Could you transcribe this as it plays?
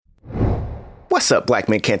What's up, Black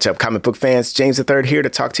Men Can't Jump comic book fans? James III here to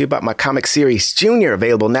talk to you about my comic series, Junior,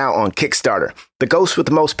 available now on Kickstarter. The ghost with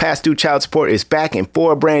the most past due child support is back in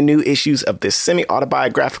 4 brand new issues of this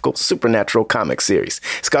semi-autobiographical supernatural comic series.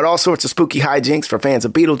 It's got all sorts of spooky hijinks for fans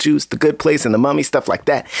of Beetlejuice, The Good Place, and The Mummy, stuff like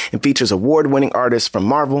that, and features award-winning artists from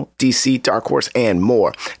Marvel, DC, Dark Horse, and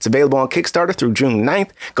more. It's available on Kickstarter through June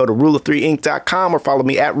 9th. Go to rule3inc.com or follow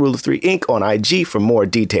me at rule3inc on IG for more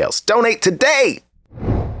details. Donate today!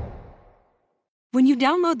 When you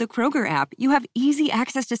download the Kroger app, you have easy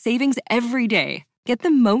access to savings every day. Get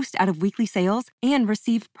the most out of weekly sales and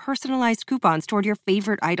receive personalized coupons toward your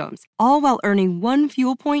favorite items, all while earning 1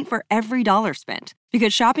 fuel point for every $1 spent.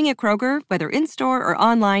 Because shopping at Kroger, whether in-store or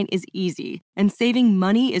online, is easy. And saving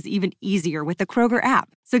money is even easier with the Kroger app.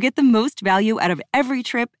 So get the most value out of every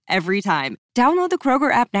trip, every time. Download the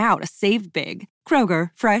Kroger app now to save big. Kroger,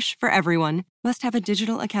 fresh for everyone. Must have a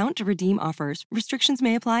digital account to redeem offers. Restrictions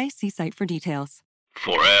may apply. See site for details.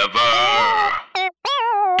 Forever.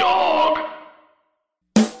 Dog.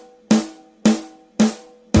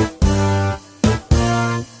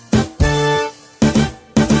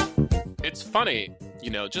 It's funny,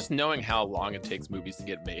 just knowing how long it takes movies to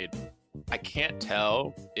get made. I can't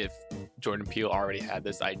tell if Jordan Peele already had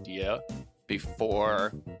this idea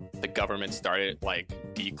before the government started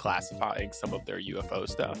declassifying some of their UFO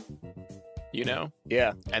stuff.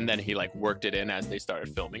 Yeah. And then he worked it in as they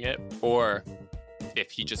started filming it, or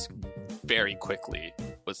if he just very quickly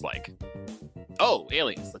was like, oh,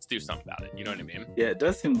 aliens, let's do something about it. You know what I mean? Yeah, it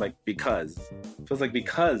does seem like because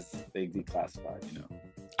they declassified,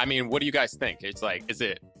 I mean, what do you guys think? It's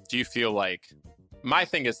do you feel like, my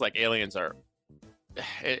thing is aliens are,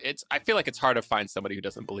 I feel like it's hard to find somebody who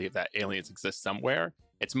doesn't believe that aliens exist somewhere.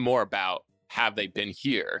 It's more about, have they been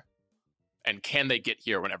here and can they get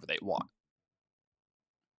here whenever they want?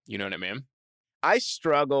 You know what I mean? I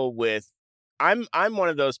struggle with, I'm one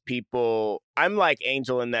of those people, I'm like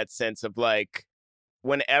Angel in that sense of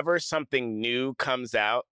whenever something new comes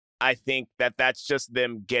out, I think that that's just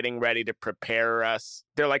them getting ready to prepare us.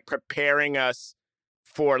 They're preparing us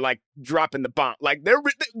for dropping the bomb. They're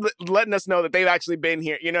letting us know that they've actually been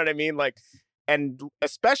here. You know what I mean? And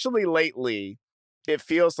especially lately, it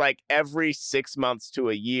feels like every 6 months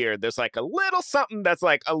to a year, there's a little something that's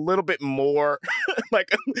a little bit more,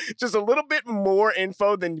 just a little bit more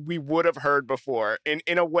info than we would have heard before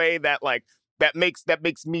in a way that that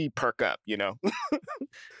makes me perk up,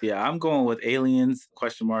 Yeah, I'm going with aliens, ?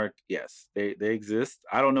 Yes, they exist.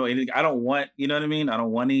 I don't know anything. I don't want, you know what I mean? I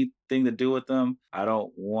don't want anything to do with them. I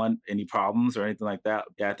don't want any problems or anything like that.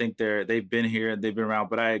 Yeah, I think they've been here, they've been around,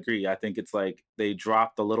 but I agree. I think it's they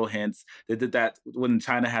dropped the little hints. They did that when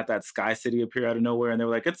China had that Sky City appear out of nowhere, and they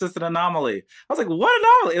were like, it's just an anomaly. I was like,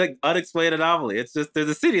 what anomaly? Unexplained anomaly. It's just, there's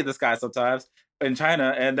a city in the sky sometimes in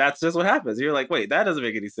China, and that's just what happens. You're like, wait, that doesn't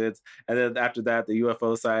make any sense. And then after that, the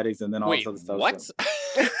UFO sightings, and then all this other stuff. What?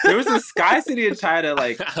 There was a Sky City in China,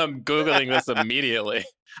 I'm Googling this immediately.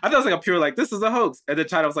 I thought it was a pure, this is a hoax. And then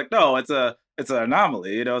China was like, no, it's an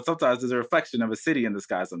anomaly. Sometimes there's a reflection of a city in the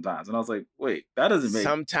sky sometimes. And I was like, wait, that doesn't make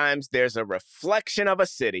Sometimes there's a reflection of a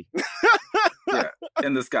city. Yeah,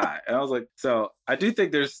 in the sky. And I was like, so I do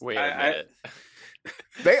think there's... Wait a minute.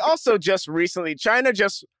 They also just recently, China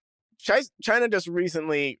just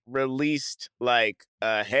recently released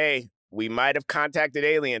hey, we might have contacted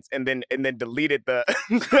aliens, and then deleted the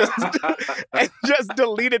just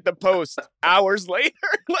deleted the post hours later.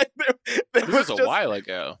 This was a while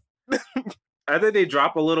ago. I think they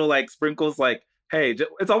drop a little sprinkles hey,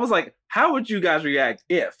 it's almost how would you guys react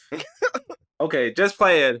if? Okay, just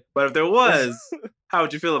playing, but if there was, how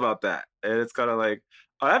would you feel about that? And it's kind of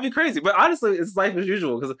oh, that'd be crazy. But honestly, it's life as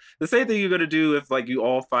usual, because the same thing you're going to do if you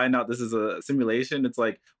all find out this is a simulation. It's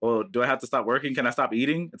well, do I have to stop working? Can I stop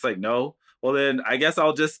eating? It's no. Well, then I guess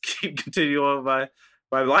I'll just continue on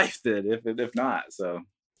my life then, if not. So,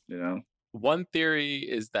 One theory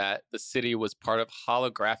is that the city was part of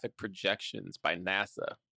holographic projections by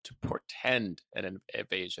NASA to portend an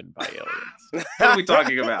invasion by aliens. What are we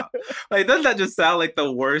talking about? Doesn't that just sound like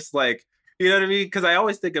the worst, you know what I mean? Because I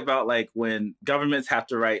always think about when governments have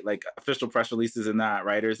to write official press releases and not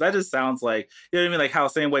writers. That just sounds you know what I mean? How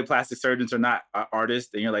same way plastic surgeons are not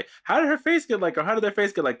artists. And you're how did her face get or how did their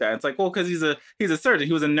face get like that? And it's well, because he's a surgeon.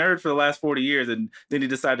 He was a nerd for the last 40 years, and then he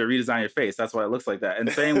decided to redesign your face. That's why it looks like that.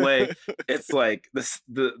 And same way, it's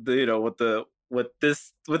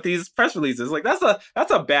this with these press releases,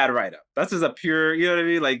 that's a bad write-up. That's just a pure, you know what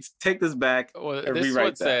I mean? Take this back and this rewrite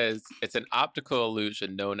one that. says it's an optical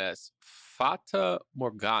illusion known as Fata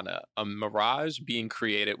Morgana, a mirage being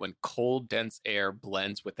created when cold, dense air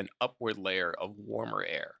blends with an upward layer of warmer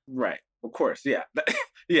air. Right. Of course. Yeah.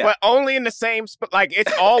 Yeah. But only in the same spot. Like,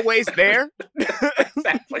 it's always there.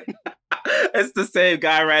 Exactly. It's the same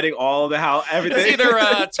guy writing all the how everything. It's either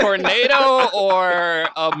a tornado or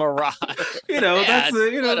a mirage. That's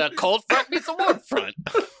a cold front meets a warm front.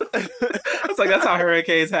 It's like that's how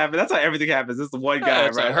hurricanes happen. That's how everything happens. It's the one guy,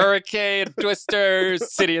 it's right? A hurricane,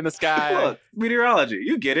 twisters, city in the sky. Look, meteorology.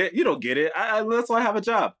 You get it. You don't get it. That's why I have a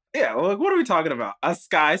job. Yeah. Well, what are we talking about? A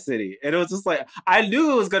sky city. And it was just like I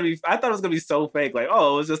knew it was gonna be. I thought it was gonna be so fake. Like,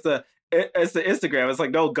 oh, it was just it's the Instagram. It's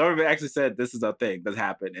like, no, government actually said this is a thing that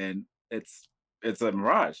happened, and it's a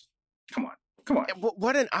mirage. Come on.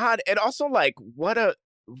 What an odd, and also like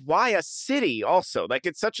why a city also? Like,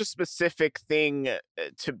 it's such a specific thing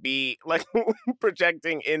to be like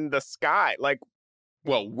projecting in the sky. Like,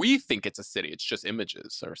 well, we think it's a city. It's just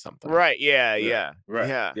images or something. Right. Yeah. Right.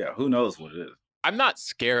 Yeah. Who knows what it is? I'm not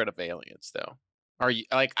scared of aliens though. Are you?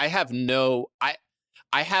 Like, I have no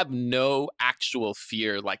actual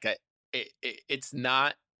fear. Like, it's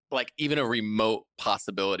not like even a remote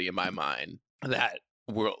possibility in my mind that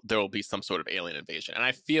there will be some sort of alien invasion. And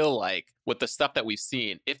I feel like with the stuff that we've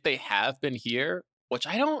seen, if they have been here, which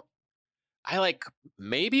I like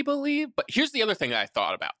maybe believe, but here's the other thing that I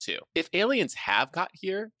thought about too. If aliens have got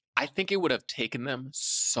here, I think it would have taken them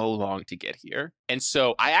so long to get here. And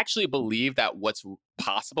so I actually believe that what's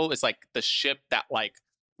possible is like the ship that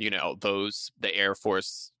the Air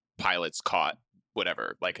Force pilots caught,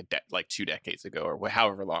 whatever, like 2 decades ago or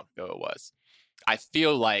however long ago it was. I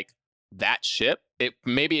feel like that ship, it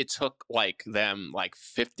took like them like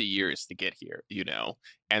 50 years to get here,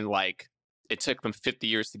 and like it took them 50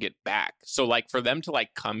 years to get back. So like for them to like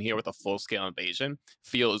come here with a full scale invasion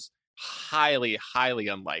feels highly, highly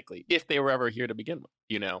unlikely if they were ever here to begin with.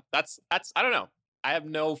 That's I don't know. I have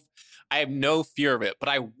no fear of it, but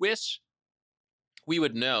I wish we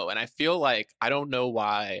would know. And I feel like I don't know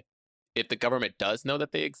why, if the government does know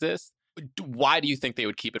that they exist, why do you think they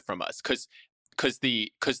would keep it from us? Because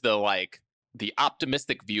the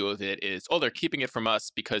optimistic view of it is, they're keeping it from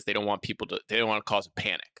us because they don't want to cause a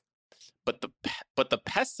panic. But the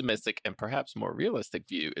pessimistic and perhaps more realistic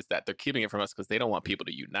view is that they're keeping it from us because they don't want people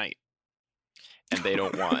to unite. And they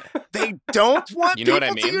don't want they don't want you know people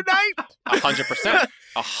what I mean? to unite? 100%.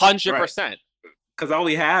 100%. Because all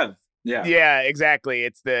we have. Yeah, exactly.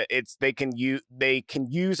 They can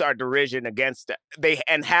use our derision against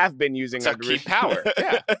and have been using our derision. Keep power.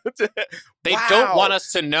 Yeah. They don't want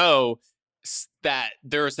us to know that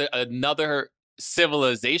there's another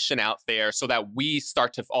civilization out there so that we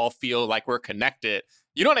start to all feel like we're connected.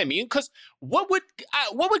 You know what I mean? Because what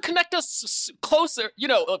would connect us closer?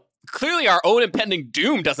 Clearly our own impending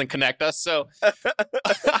doom doesn't connect us. So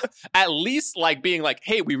at least like being like,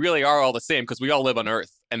 hey, we really are all the same because we all live on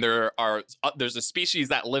Earth, and there's a species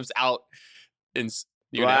that lives out in.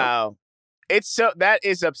 Wow. That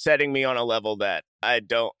is upsetting me on a level that I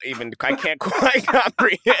can't quite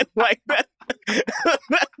comprehend like that.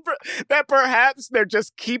 That perhaps they're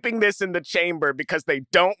just keeping this in the chamber because they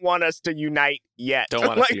don't want us to unite yet. Don't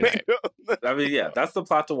want us to unite. I mean, yeah, that's the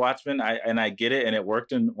plot to Watchmen. I get it, and it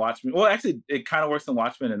worked in Watchmen. Well, actually, it kind of works in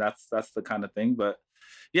Watchmen, and that's the kind of thing. But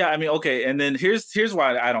yeah, I mean, okay. And then here's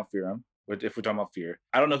why I don't fear him. If we're talking about fear,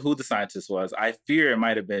 I don't know who the scientist was. I fear it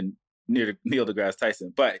might have been Neil deGrasse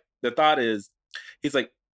Tyson. But the thought is, he's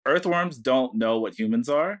like, earthworms don't know what humans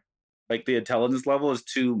are. Like, the intelligence level is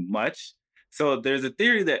too much. So there's a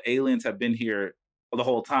theory that aliens have been here the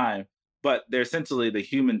whole time, but they're essentially the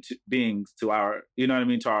human beings to our,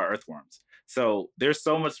 to our earthworms. So they're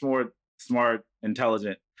so much more smart,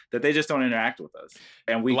 intelligent, that they just don't interact with us,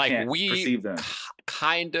 and we can't perceive them.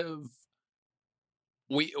 Kind of,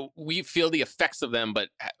 we feel the effects of them, but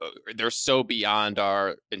they're so beyond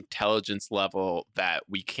our intelligence level that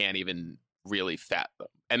we can't even really fathom them.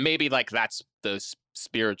 And maybe like that's the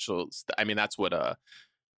spirituals. I mean, that's what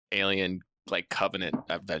alien like covenant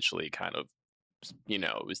eventually kind of,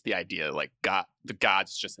 it was the idea like the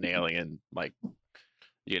God's just an alien, like,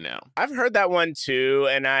 I've heard that one too,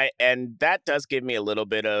 and that does give me a little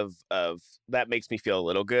bit of that makes me feel a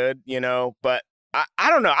little good, but I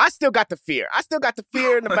don't know. I still got the fear. I still got the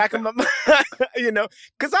fear in the back of my mind,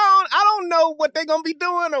 because I don't know what they're gonna be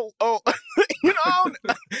doing, or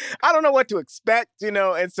I don't know what to expect,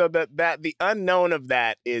 and so the unknown of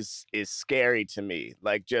that is scary to me.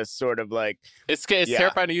 Like, just sort of like it's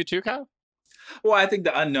terrifying to you too, Kyle. Well, I think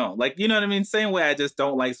the unknown, like, you know what I mean? Same way I just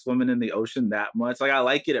don't like swimming in the ocean that much. Like, I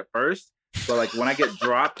like it at first, but like when I get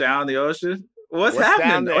dropped down the ocean, what's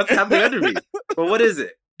happening? What's happening under me? But what is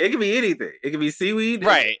it? It can be anything. It can be seaweed.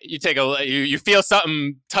 Right. You take you feel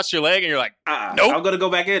something touch your leg and you're like, nope. I'm gonna go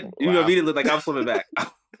back in. You immediately look like I'm swimming back.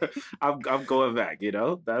 I'm going back,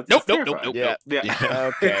 That's nope. Yeah.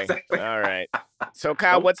 Okay. Exactly. All right. So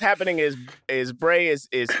Kyle, what's happening is Bray is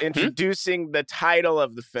introducing the title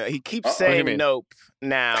of the film. He keeps saying nope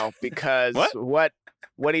now because what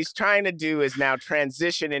he's trying to do is now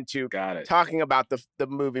transition into talking about the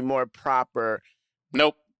movie more proper.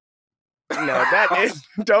 Nope. No, that is.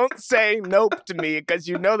 Don't say nope to me because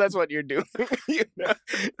that's what you're doing.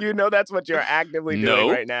 you know that's what you're actively doing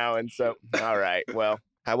right now. And so, all right. Well,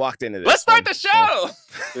 I walked into this. Let's start the show.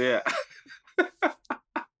 Yeah.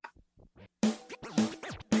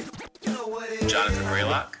 Jonathan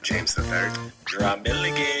Braylock, James III, Jerome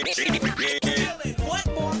Milligan. What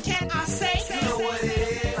more can I say? You know what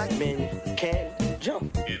it is. Black men can't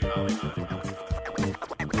jump. In Hollywood.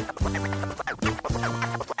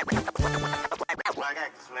 Black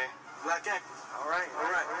actors, man. Black actors. All right.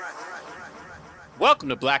 Welcome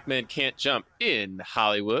to Black Men Can't Jump in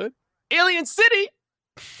Hollywood. Alien City.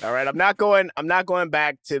 All right, I'm not going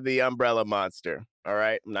back to the umbrella monster. All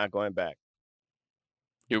right, I'm not going back.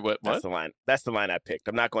 You what? That's the line. That's the line I picked.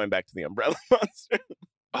 I'm not going back to the umbrella monster.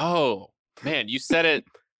 Oh man, you said it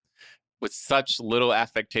with such little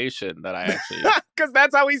affectation that I actually because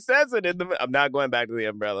that's how he says it I'm not going back to the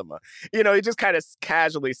umbrella monster. He just kind of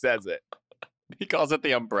casually says it. He calls it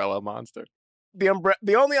the umbrella monster.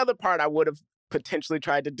 The only other part I would have potentially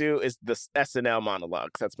tried to do is the SNL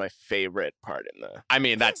monologue. That's my favorite part in the. I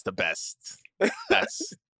mean, that's the best.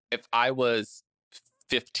 That's if I was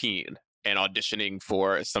 15 and auditioning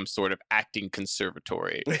for some sort of acting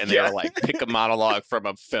conservatory, and they were like, pick a monologue from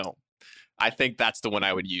a film. I think that's the one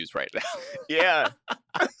I would use right now. Yeah,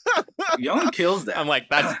 Young kills that. I'm like,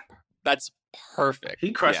 that's perfect.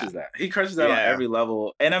 He crushes that. He crushes that on every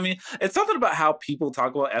level. And I mean, it's something about how people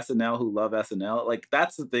talk about SNL who love SNL. Like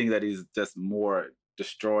that's the thing that he's just more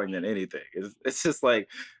destroying than anything. It's just like,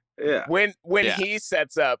 When he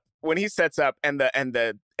sets up and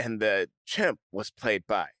the chimp was played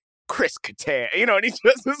by Chris Kattan, and he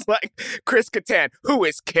just is like Chris Kattan, who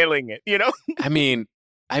is killing it, I mean,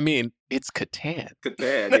 it's Kattan.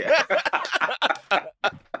 Kattan, yeah.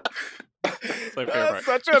 That's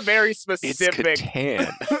such a very specific. It's Kattan.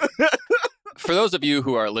 For those of you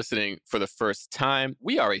who are listening for the first time,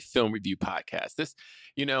 we are a film review podcast. This,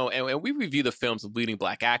 and we review the films of leading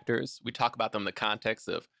Black actors. We talk about them in the context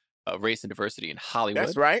of race and diversity in Hollywood.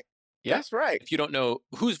 That's right. Yeah. That's right. If you don't know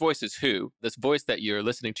whose voice is who, this voice that you're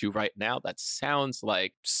listening to right now, that sounds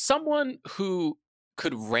like someone who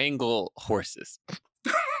could wrangle horses.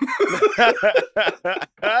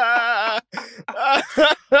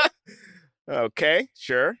 Okay,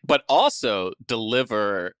 sure. But also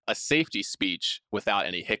deliver a safety speech without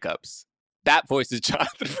any hiccups. That voice is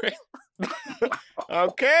Jonathan Braylock.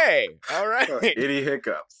 Okay, all right. Any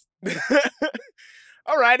hiccups.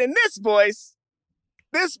 All right, and this voice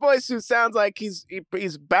who sounds like he's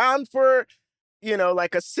bound for,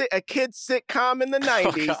 like a kid's sitcom in the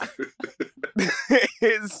 90s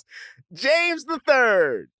is James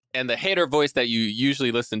III. And the hater voice that you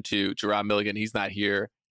usually listen to, Jerome Milligan, he's not here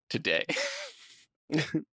today.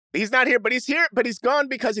 He's not here, but he's gone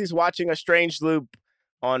because he's watching A Strange Loop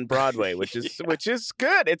on Broadway, which is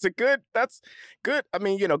good. That's good. I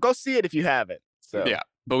mean, go see it if you haven't. So yeah,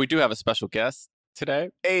 but we do have a special guest today.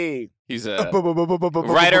 Hey, he's a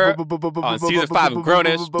writer on season 5 of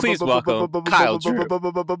Grownish. Please welcome Kyle Drew.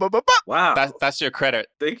 Wow, that's your credit.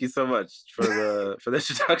 Thank you so much for the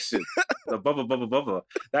introduction. The bubba.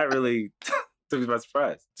 That really took me by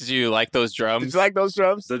surprise. Did you like those drums? Did you like those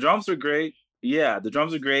drums? The drums were great. Yeah, the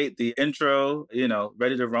drums are great. The intro,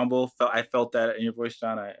 Ready to Rumble. I felt that in your voice,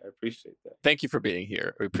 John. I appreciate that. Thank you for being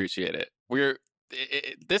here. We appreciate it.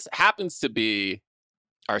 This happens to be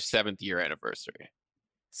our 7th year anniversary.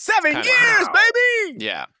 7 years, baby!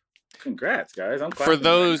 Yeah. Congrats, guys. I'm for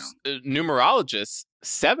those numerologists,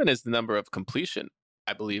 7 is the number of completion,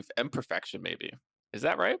 I believe, and perfection, maybe. Is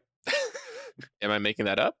that right? Am I making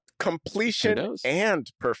that up? Completion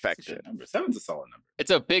and perfection. Number 7's a solid number.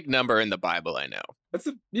 It's a big number in the Bible, I know. It's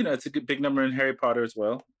a good big number in Harry Potter as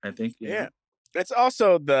well, I think. Yeah. It's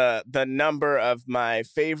also the number of my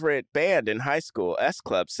favorite band in high school, S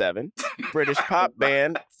Club 7, British pop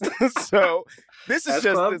band. So this is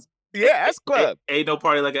S Club. Ain't no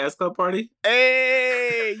party like an S Club party.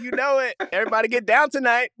 Hey, you know it. Everybody get down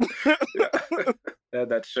tonight.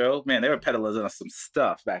 That show, man, they were peddling on some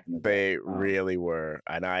stuff back in the day. They really were,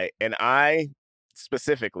 and I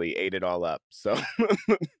specifically ate it all up. So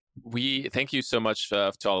we thank you so much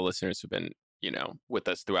to all the listeners who've been with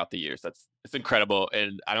us throughout the years. It's incredible,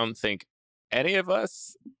 and I don't think any of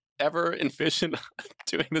us ever envision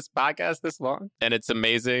doing this podcast this long. And it's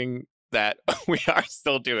amazing that we are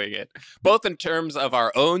still doing it, both in terms of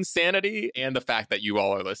our own sanity and the fact that you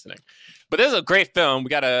all are listening. But this is a great film. We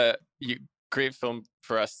got a great film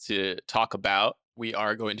for us to talk about. We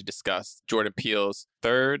are going to discuss Jordan Peele's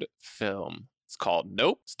third film. It's called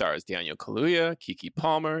Nope. Stars Daniel Kaluuya, Keke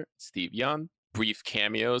Palmer, Steve Yeun. Brief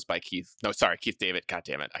cameos by Keith David. God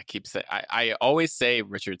damn it. I always say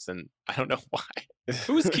Richardson. I don't know why.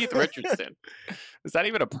 Who's Keith Richardson? Is that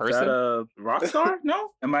even a person? Is that a rock star?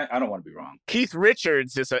 No? I don't want to be wrong. Keith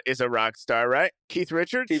Richards is a rock star, right? Keith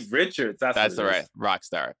Richards? Keith Richards. That's the right rock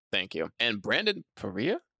star. Thank you. And Brandon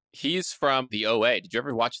Perea? He's from the OA. Did you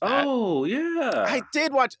ever watch that? Oh, yeah. I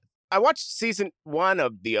did watch. I watched season 1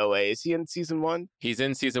 of the OA. Is he in season 1? He's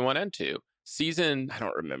in season 1 and 2. I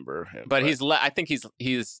don't remember him, but I think he's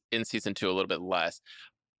in season 2 a little bit less.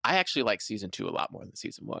 I actually like season 2 a lot more than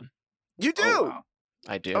season 1. You do? Oh, wow.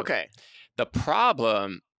 I do. Okay. The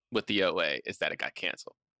problem with the OA is that it got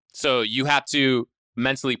canceled. So you have to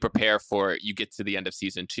mentally prepare for it. You get to the end of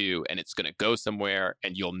season 2 and it's going to go somewhere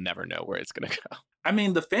and you'll never know where it's going to go. I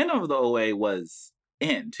mean, the fandom of the OA was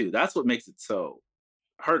in too. That's what makes it so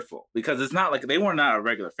hurtful, because it's not like they were not a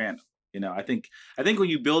regular fandom. You know, I think when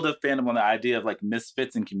you build a fandom on the idea of like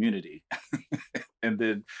misfits in community and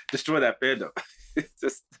then destroy that fandom, it's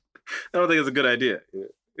just, I don't think it's a good idea.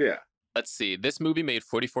 Yeah. Let's see. This movie made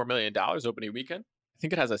 $44 million opening weekend. I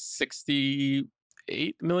think it has a $68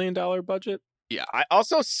 million budget. Yeah. I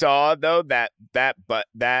also saw though that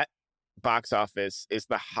box office is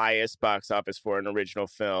the highest box office for an original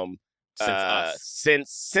film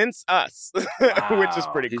since Us, Wow. which is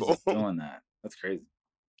pretty cool. Just doing that. That's crazy.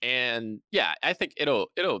 And yeah, I think it'll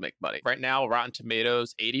make money. Right now, Rotten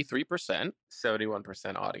Tomatoes, 83%,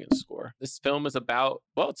 71% audience score. This film is about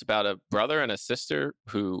a brother and a sister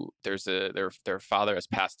who their father has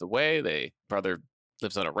passed away. Brother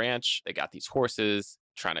lives on a ranch. They got these horses,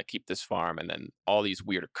 trying to keep this farm, and then all these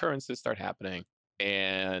weird occurrences start happening.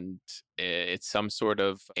 And it's some sort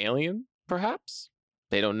of alien, perhaps.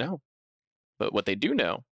 They don't know. But what they do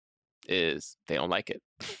know is they don't like it.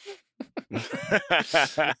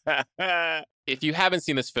 If you haven't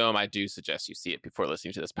seen this film, I do suggest you see it before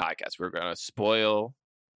listening to this podcast. We're going to spoil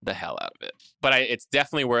the hell out of it. But it's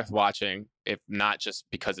definitely worth watching, if not just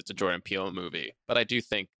because it's a Jordan Peele movie. But I do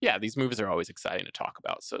think, these movies are always exciting to talk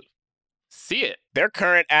about. So see it. Their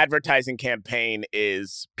current advertising campaign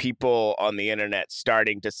is people on the internet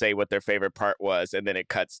starting to say what their favorite part was, and then it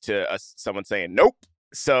cuts to someone saying, nope.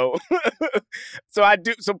 So,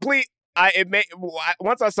 please.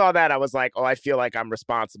 Once I saw that, I was like, oh, I feel like I'm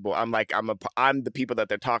responsible. I'm the people that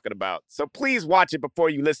they're talking about. So please watch it before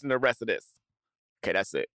you listen to the rest of this. Okay,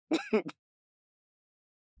 that's it.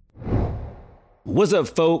 What's up,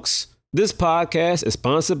 folks? This podcast is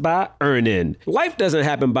sponsored by Earnin. Life doesn't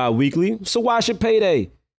happen bi-weekly, so why should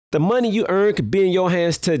payday? The money you earn could be in your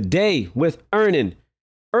hands today with Earnin.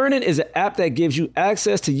 Earnin is an app that gives you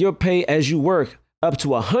access to your pay as you work, up to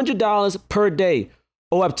 $100 per day,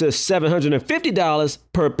 or up to $750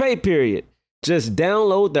 per pay period. Just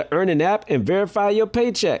download the Earnin app and verify your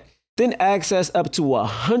paycheck. Then access up to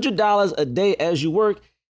 $100 a day as you work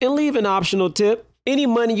and leave an optional tip. Any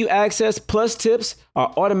money you access plus tips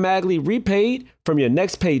are automatically repaid from your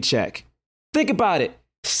next paycheck. Think about it.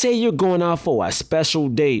 Say you're going out for a special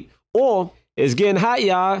date, or it's getting hot,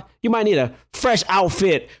 y'all. You might need a fresh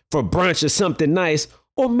outfit for brunch or something nice,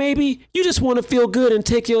 or maybe you just want to feel good and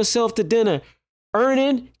take yourself to dinner.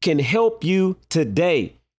 Earnin can help you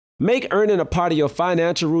today. Make Earnin a part of your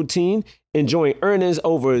financial routine and join Earnin's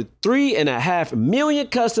over 3.5 million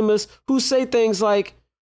customers who say things like,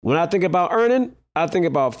 when I think about Earnin, I think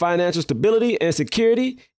about financial stability and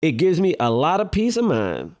security. It gives me a lot of peace of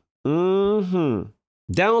mind. Download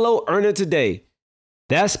Earnin today.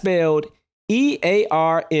 That's spelled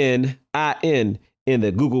EARNIN in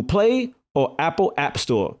the Google Play or Apple App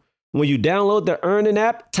Store. When you download the Earnin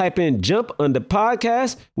app, type in Jump Under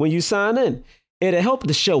Podcast when you sign in. It'll help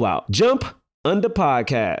the show out. Jump Under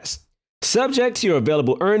Podcast. Subject to your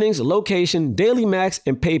available earnings, location, daily max,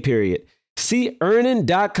 and pay period. See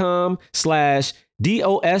earnin.com/DOS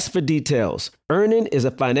for details. Earnin is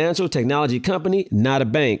a financial technology company, not a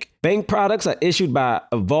bank. Bank products are issued by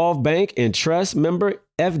Evolve Bank and Trust, member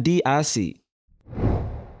FDIC.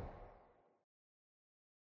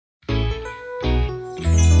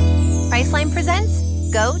 Priceline presents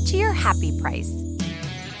Go to Your Happy Price.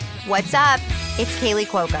 What's up? It's Kaylee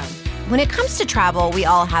Cuoco. When it comes to travel, we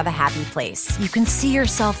all have a happy place. You can see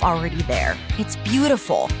yourself already there. It's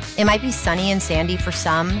beautiful. It might be sunny and sandy for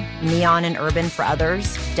some, neon and urban for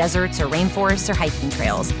others, deserts or rainforests or hiking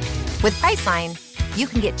trails. With Priceline, you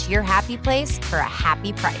can get to your happy place for a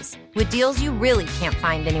happy price with deals you really can't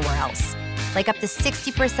find anywhere else. Like up to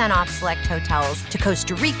 60% off select hotels to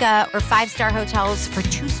Costa Rica or 5-star hotels for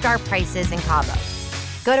 2-star prices in Cabo.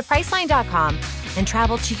 Go to Priceline.com and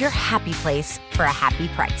travel to your happy place for a happy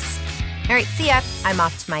price. All right, see ya. I'm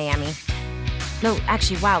off to Miami. No,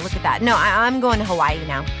 actually, wow, look at that. No, I'm going to Hawaii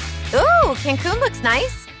now. Ooh, Cancun looks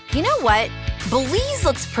nice. You know what? Belize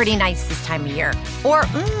looks pretty nice this time of year. Or,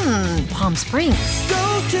 Palm Springs.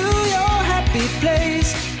 Go to your happy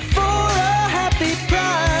place for a happy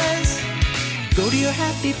price. Go to your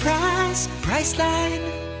happy price, Priceline.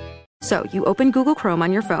 So, you open Google Chrome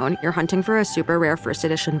on your phone, you're hunting for a super rare first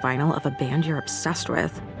edition vinyl of a band you're obsessed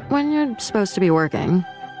with, when you're supposed to be working.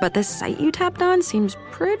 But this site you tapped on seems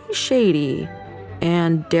pretty shady.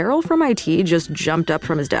 And Daryl from IT just jumped up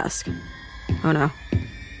from his desk. Oh no,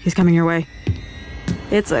 he's coming your way.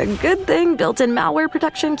 It's a good thing built-in malware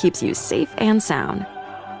protection keeps you safe and sound.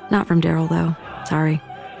 Not from Daryl, though. Sorry.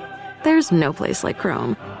 There's no place like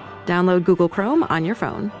Chrome. Download Google Chrome on your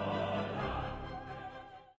phone.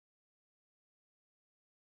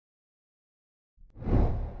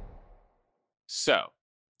 So,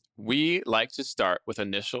 we like to start with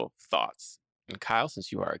initial thoughts. And Kyle,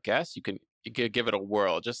 since you are a guest, you can give it a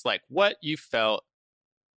whirl. Just like what you felt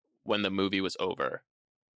when the movie was over.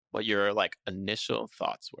 What your like initial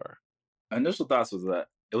thoughts were. Initial thoughts was that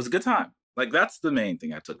it was a good time. Like, that's the main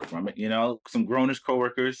thing I took from it. You know, some grownish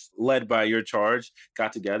coworkers led by your charge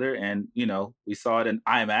got together and, you know, we saw it in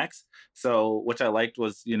IMAX. So, which I liked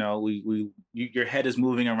was, you know, your head is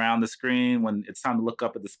moving around the screen. When it's time to look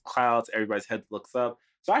up at the clouds, everybody's head looks up.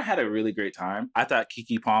 So I had a really great time. I thought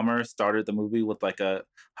Keke Palmer started the movie with like a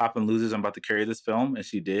hop and losers, I'm about to carry this film, and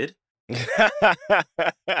she did.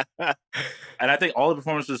 And I think all the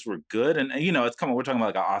performances were good. And you know, we're talking about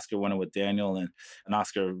like an Oscar winner with Daniel and an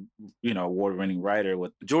Oscar, you know, award-winning writer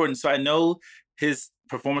with Jordan. So I know his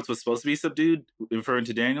performance was supposed to be subdued, referring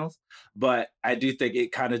to Daniel's, but I do think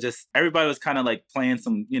it kind of just, everybody was kind of like playing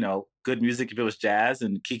some, you know, good music if it was jazz,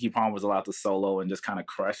 and Keke Palmer was allowed to solo and just kind of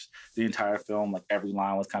crush the entire film. Like every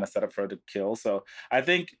line was kind of set up for her to kill. So I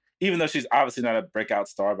think, even though she's obviously not a breakout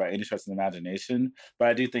star by any stretch of the imagination, but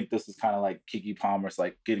I do think this is kind of like Keke Palmer's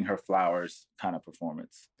like getting her flowers kind of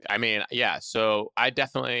performance. I mean, yeah, so I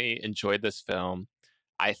definitely enjoyed this film.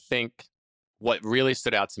 I think what really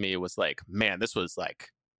stood out to me was like, man, this was like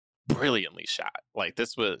brilliantly shot. Like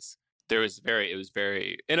it was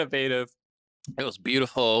very innovative. It was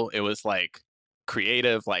beautiful. It was like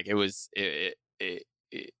creative. Like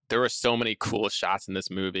there were so many cool shots in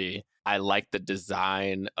this movie. I liked the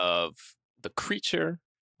design of the creature.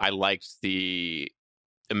 I liked the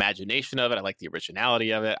imagination of it. I liked the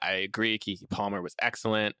originality of it. I agree. Keke Palmer was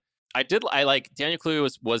excellent. I like Daniel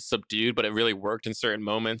Kaluuya was subdued, but it really worked in certain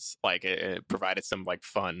moments. Like it provided some like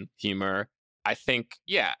fun humor. I think,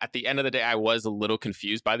 yeah, at the end of the day, I was a little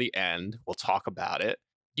confused by the end. We'll talk about it.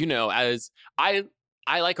 You know, as I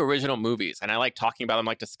like original movies and I like talking about them,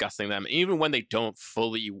 like discussing them, even when they don't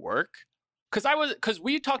fully work. Because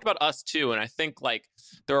we talked about Us too, and I think like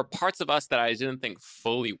there are parts of Us that I didn't think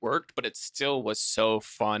fully worked, but it still was so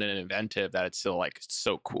fun and inventive that it's still like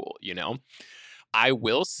so cool, you know? I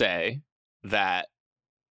will say that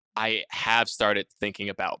I have started thinking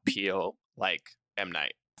about Peele like M.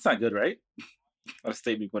 Night. That's not good, right? Not a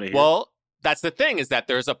statement you want to hear. Well, that's the thing, is that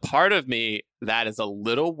there's a part of me that is a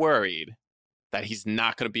little worried that he's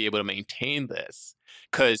not going to be able to maintain this.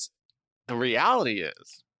 Because the reality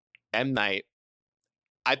is, M. Night,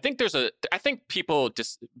 I think people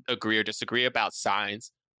agree or disagree about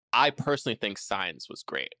Signs. I personally think Signs was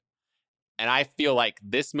great. And I feel like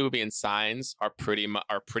this movie and Signs are pretty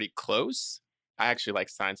close. I actually like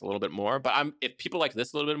Signs a little bit more, but if people like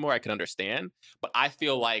this a little bit more, I can understand. But I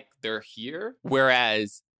feel like they're here,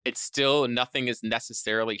 whereas it's still, nothing is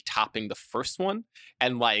necessarily topping the first one.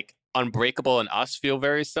 And like Unbreakable and Us feel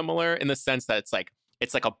very similar in the sense that it's like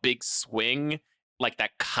a big swing, like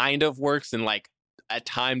that kind of works and like at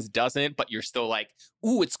times doesn't, but you're still like,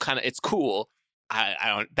 ooh, it's cool.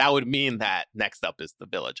 That would mean that next up is The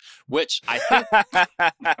Village, which I think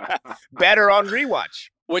better on rewatch.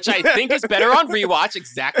 Which I think is better on rewatch.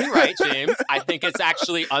 Exactly right, James. I think it's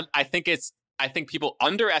actually. I think people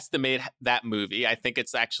underestimate that movie. I think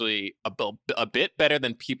it's actually a bit better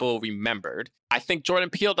than people remembered. I think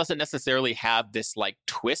Jordan Peele doesn't necessarily have this like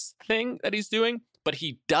twist thing that he's doing, but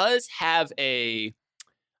he does have a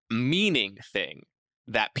meaning thing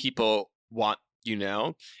that people want. You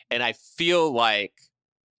know, and I feel like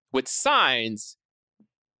with Signs,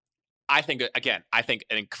 I think an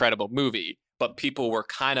incredible movie, but people were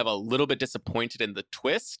kind of a little bit disappointed in the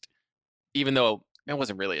twist, even though it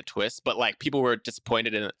wasn't really a twist, but like people were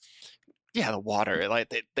disappointed in it. Yeah, the water, like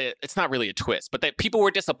it's not really a twist, but that people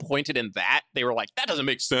were disappointed in that. They were like, that doesn't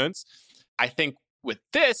make sense. I think with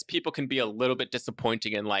this, people can be a little bit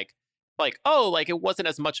disappointing in like, oh, like it wasn't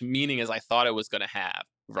as much meaning as I thought it was going to have,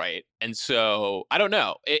 right? And so I don't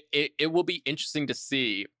know. It will be interesting to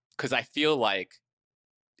see, because I feel like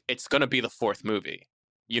it's going to be the fourth movie.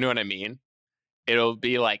 You know what I mean? It'll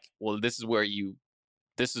be like, well, this is where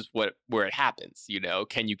it happens. You know,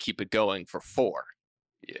 can you keep it going for 4?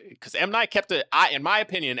 Because M. Night kept it, in my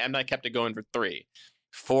opinion, M. Night kept it going for 3.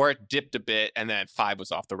 4 dipped a bit, and then 5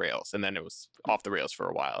 was off the rails, and then it was off the rails for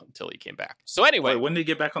a while until he came back. So anyway, when did he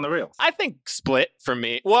get back on the rails? I think split for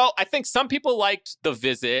me. Well, I think some people liked The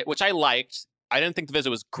Visit, which I liked. I didn't think The Visit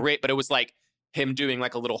was great, but it was like him doing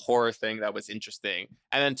like a little horror thing that was interesting.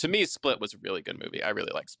 And then to me, Split was a really good movie. I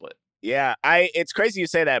really like Split. Yeah, it's crazy you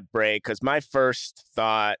say that, Bray, because my first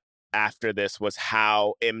thought after this was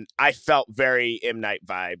how I felt very M. Night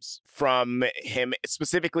vibes from him,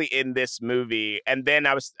 specifically in this movie. And then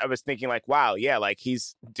I was thinking like, wow, yeah, like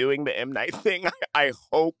he's doing the M. Night thing. I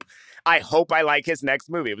hope I like his next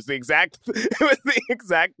movie. It was the exact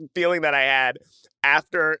feeling that I had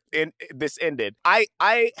after this ended. I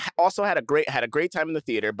also had a great time in the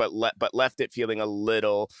theater, but left it feeling a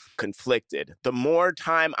little conflicted. The more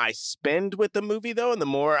time I spend with the movie, though, and the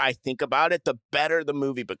more I think about it, the better the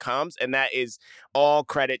movie becomes, and that is all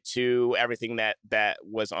credit to everything that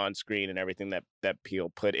was on screen and everything that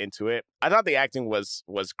Peele put into it. I thought the acting was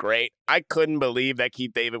great. I couldn't believe that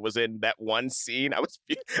Keith David was in that one scene. I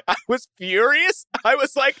was furious. I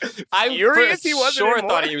was like, furious he wasn't sure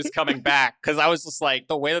anymore. Thought he was coming back, because I was just like,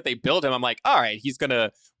 the way that they build him, I'm like, all right,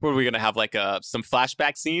 what are we gonna have, like some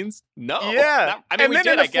flashback scenes? No. Yeah. I mean, and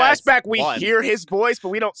then in the flashback, we hear his voice, but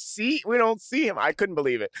we don't see him. I couldn't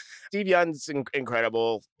believe it. Steve Yeun's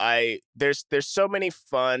incredible. There's so many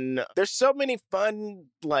fun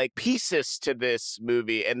like pieces to this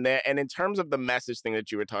movie, and in terms of the message thing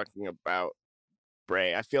that you were talking about,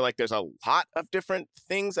 Bray, I feel like there's a lot of different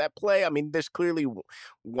things at play. I mean, there's clearly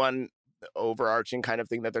one overarching kind of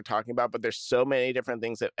thing that they're talking about, but there's so many different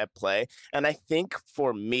things at play. And I think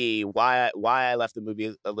for me, why I left the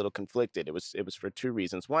movie a little conflicted, it was for 2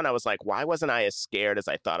 reasons. One, I was like, why wasn't I as scared as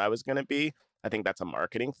I thought I was going to be? I think that's a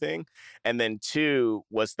marketing thing. And then 2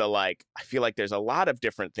 was I feel like there's a lot of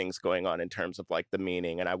different things going on in terms of like the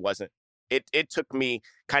meaning, and it took me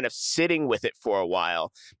kind of sitting with it for a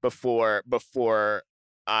while before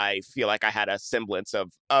I feel like I had a semblance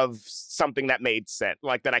of something that made sense,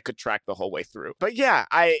 like that I could track the whole way through. But yeah,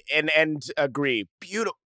 I agree.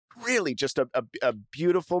 Beautiful, really just a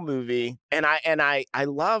beautiful movie. And I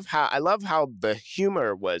love how the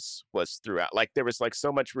humor was throughout. Like there was like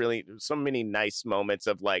so many nice moments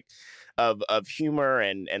of like of humor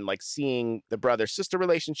and like seeing the brother-sister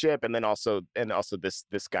relationship, and then also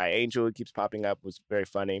this guy Angel who keeps popping up was very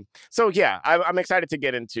funny. So yeah, I'm excited to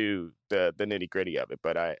get into the nitty-gritty of it,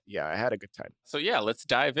 but I had a good time. So yeah, let's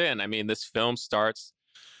dive in. I mean, this film starts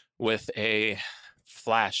with a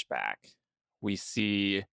flashback. We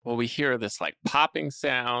hear this like popping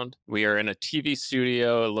sound. We are in a TV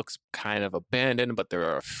studio. It looks kind of abandoned, but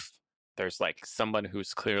there's like someone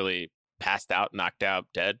who's clearly passed out, knocked out,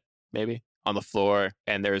 dead, maybe, on the floor.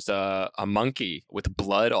 And there's a monkey with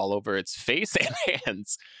blood all over its face and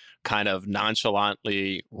hands, kind of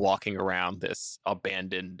nonchalantly walking around this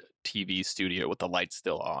abandoned TV studio with the lights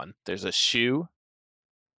still on. There's a shoe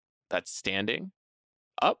that's standing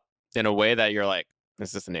up in a way that you're like,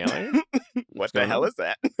 is this an alien? What the hell is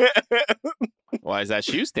that? Why is that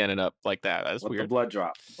shoe standing up like that? That's weird. With the blood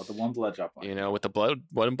drop. With the one blood drop on it. You know, with the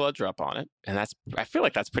blood drop on it. And I feel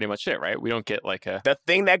like that's pretty much it, right? We don't get like a... The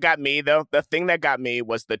thing that got me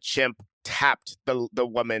was the chimp tapped the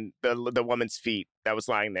woman's feet that was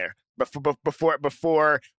lying there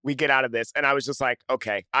before we get out of this, and I was just like,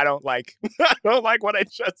 okay, I don't like what I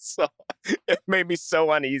just saw. It made me so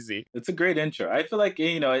uneasy. It's a great intro. I feel like,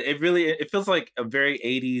 you know, it feels like a very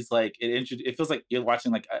 80s, like it feels like you're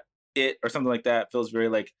watching like It or something like that. It feels very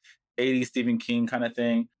like 80s Stephen King kind of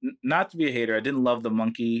thing. Not to be a hater, I didn't love the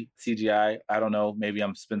monkey CGI. I don't know, maybe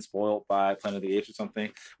I'm been spoiled by Planet of the Apes or something.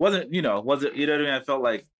 Was it, you know what I mean? I felt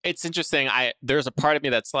like it's interesting. There's a part of me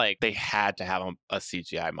that's like, they had to have a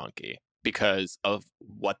CGI monkey because of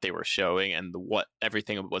what they were showing and what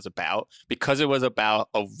everything was about. Because it was about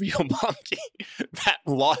a real monkey that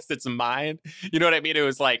lost its mind. You know what I mean? It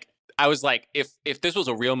was like, I was like, if this was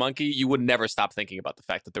a real monkey, you would never stop thinking about the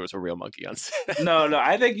fact that there was a real monkey on set. No,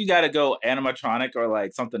 I think you got to go animatronic or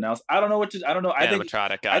like something else. I don't know.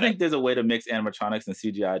 I think there's a way to mix animatronics and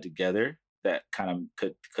CGI together. that kind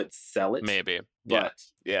of could sell it. Maybe. But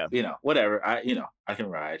Yeah. Whatever. I can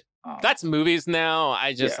ride. That's movies now.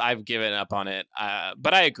 I've given up on it.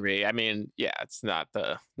 But I agree. I mean, yeah, it's not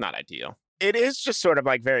ideal. It is just sort of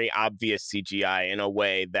like very obvious CGI in a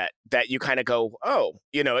way that you kind of go, oh,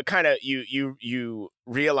 it kind of you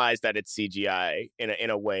realize that it's CGI in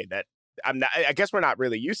a way that I guess we're not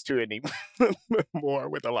really used to anymore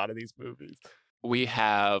with a lot of these movies. We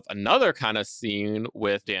have another kind of scene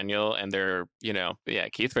with Daniel and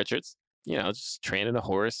Keith Richards, just training a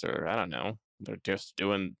horse, or I don't know. They're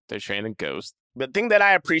training Ghost. The thing that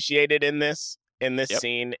I appreciated in this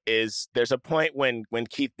scene is there's a point when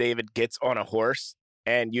Keith David gets on a horse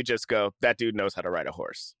and you just go, that dude knows how to ride a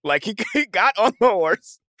horse. Like he got on the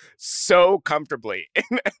horse so comfortably.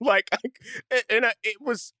 And it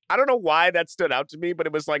was, I don't know why that stood out to me, but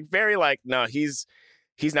it was like very like, no, he's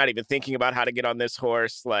not even thinking about how to get on this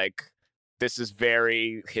horse. Like, this is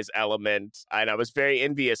very his element. And I was very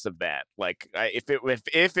envious of that. Like, if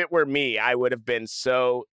it were me, I would have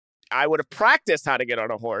practiced how to get on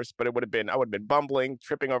a horse, but I would have been bumbling,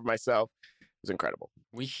 tripping over myself. It was incredible.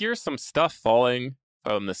 We hear some stuff falling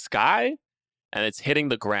from the sky and it's hitting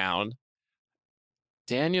the ground.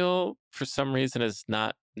 Daniel, for some reason, is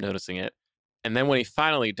not noticing it. And then when he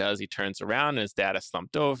finally does, he turns around and his dad is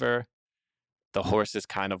slumped over. The horse is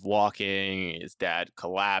kind of walking. His dad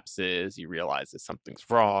collapses. He realizes something's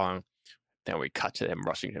wrong. Then we cut to him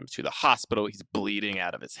rushing him to the hospital. He's bleeding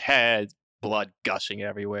out of his head, blood gushing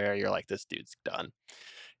everywhere. You're like, this dude's done.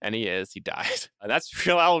 And he is. He died. And that's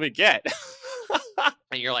real all we get.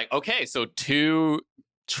 And you're like, okay, so 2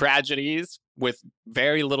 tragedies with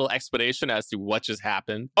very little explanation as to what just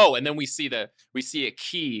happened. Oh, and then we see a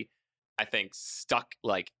key, I think, stuck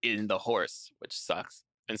like in the horse, which sucks.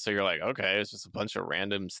 And so you're like, okay, it's just a bunch of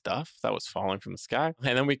random stuff that was falling from the sky.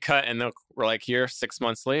 And then we cut, and then we're like, here, 6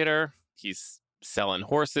 months later, he's selling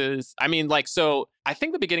horses. I mean, like, so I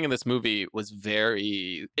think the beginning of this movie was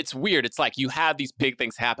it's weird. It's like you have these big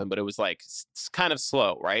things happen, but it was like it's kind of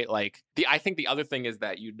slow, right? Like I think the other thing is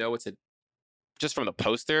that it's just from the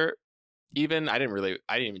poster, even I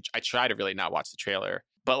try to really not watch the trailer,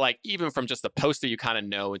 but like even from just the poster, you kind of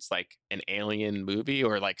know it's like an alien movie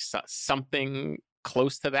or like something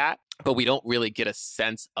close to that, but we don't really get a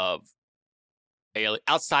sense of alien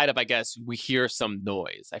outside of, I guess, we hear some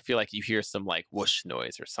noise. I feel like you hear some like whoosh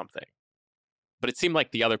noise or something, but it seemed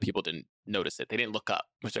like the other people didn't notice it. They didn't look up,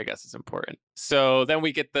 which I guess is important. So then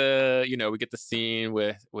we get the scene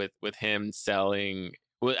with him selling.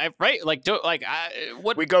 Right? Like,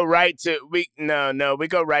 what? We go right to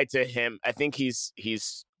him. I think he's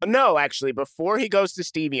no, actually, before he goes to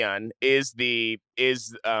Stevion is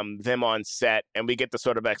them on set, and we get the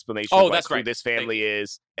sort of explanation of that's who right. this family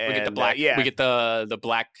is. And, we get the black, we get the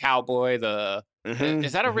black cowboy.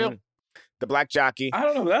 Is that a real? The black jockey. I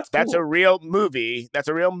don't know. That's a real movie. That's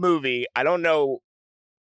a real movie. I don't know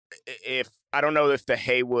if the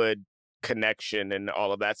Haywood connection and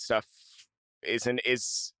all of that stuff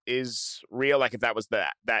is real, like if that was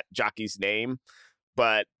that jockey's name.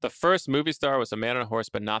 But the first movie star was a man on a horse,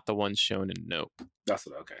 but not the one shown in Nope. That's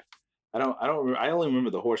okay. I only remember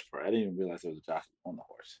the horse part. I didn't even realize there was a jockey on the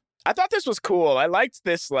horse. I thought this was cool. I liked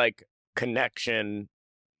this like connection,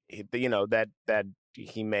 that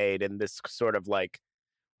he made, and this sort of like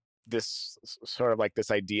this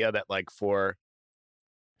idea that like for,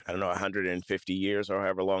 I don't know, 150 years or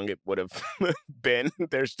however long it would have been,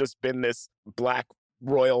 there's just been this black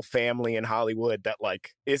royal family in Hollywood that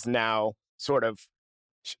like is now sort of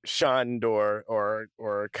shunned or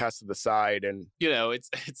cast to the side. And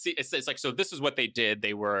it's like, so this is what they did.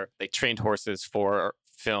 They trained horses for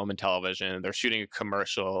film and television. They're shooting a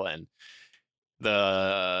commercial, and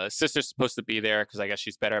the sister's supposed to be there because I guess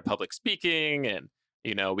she's better at public speaking, and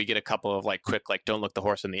we get a couple of like quick, like, don't look the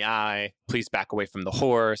horse in the eye, please back away from the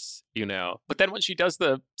horse, But then when she does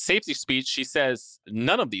the safety speech, she says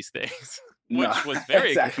none of these things, which was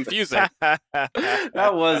very confusing.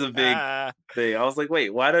 That was a big thing. I was like,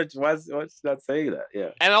 wait, why she not saying that? Yeah.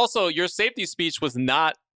 And also, your safety speech was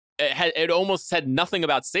not, it almost said nothing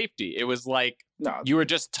about safety. It was like, you were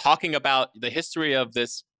just talking about the history of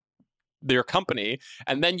their company,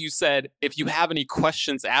 and then you said, if you have any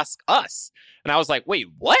questions, ask us. And I was like, wait,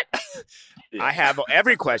 what? Yeah. I have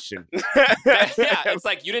every question. Yeah, it's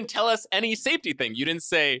like, you didn't tell us any safety thing. You didn't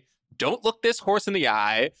say, don't look this horse in the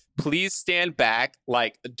eye, please stand back,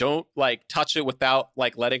 like, don't like touch it without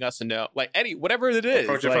like letting us know, like whatever it is.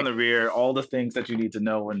 Approach it from the rear, all the things that you need to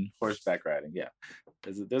know when horseback riding. Yeah,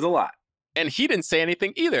 there's a lot. And he didn't say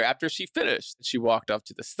anything either after she finished. She walked off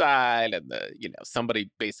to the side and somebody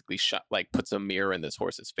basically puts a mirror in this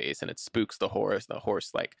horse's face and it spooks the horse. The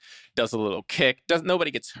horse does a little kick.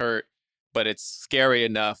 Nobody gets hurt, but it's scary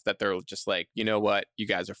enough that they're just like, you know what? You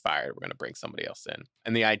guys are fired. We're going to bring somebody else in.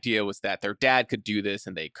 And the idea was that their dad could do this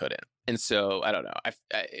and they couldn't. And so I don't know.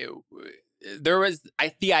 There was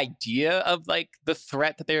the idea of the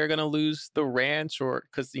threat that they were going to lose the ranch or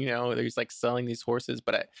because, there's selling these horses.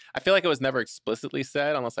 But I feel like it was never explicitly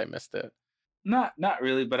said unless I missed it. Not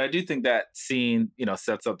really. But I do think that scene,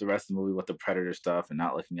 sets up the rest of the movie with the predator stuff and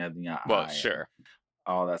not looking at the eye. Well, sure.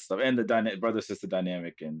 All that stuff. And the brother-sister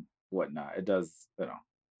dynamic and whatnot. It does,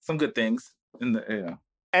 some good things in the,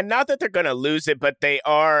 And not that they're going to lose it, but they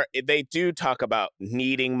do talk about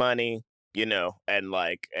needing money. And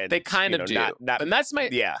they kind of do. And that's my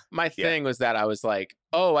thing was that I was like,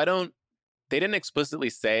 they didn't explicitly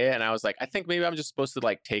say it. And I was like, I think maybe I'm just supposed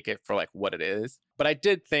to take it for what it is. But I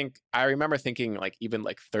remember thinking even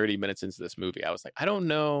 30 minutes into this movie, I was like, I don't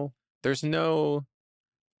know. There's no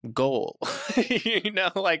goal,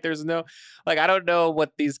 there's no, I don't know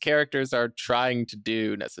what these characters are trying to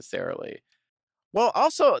do necessarily. Well,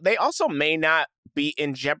 they also may not be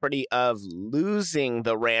in jeopardy of losing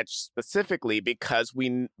the ranch specifically because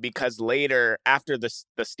later after the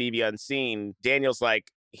Steve Young scene, Daniel's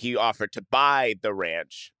he offered to buy the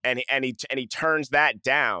ranch and he turns that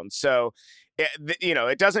down. So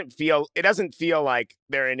it doesn't feel like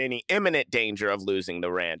they're in any imminent danger of losing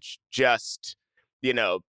the ranch. Just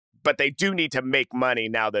but they do need to make money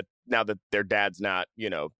now that their dad's not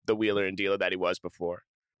the wheeler and dealer that he was before.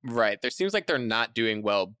 Right. There seems like they're not doing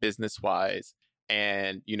well business-wise.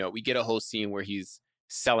 And, we get a whole scene where he's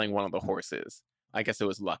selling one of the horses. I guess it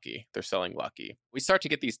was Lucky. They're selling Lucky. We start to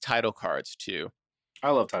get these title cards, too. I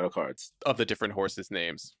love title cards. Of the different horses'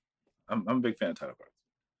 names. I'm a big fan of title cards.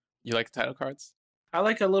 You like the title cards? I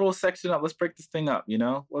like a little section up. Let's break this thing up,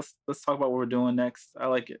 Let's talk about what we're doing next. I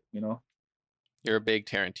like it, You're a big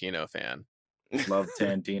Tarantino fan. Love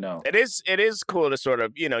Tarantino. It is cool to sort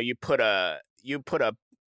of, you put a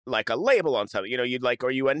a label on something,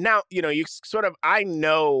 you announce, you sort of, I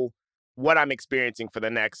know what I'm experiencing for the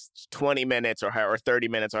next 20 minutes or 30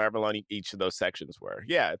 minutes or however long each of those sections were.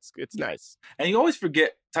 Yeah, it's nice. And you always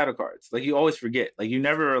forget title cards. You always forget. You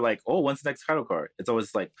never are when's the next title card? It's always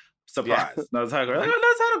surprise. Yeah. Another title card.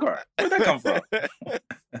 Another title card. Where'd that come from?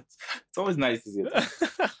 It's always nice to see it.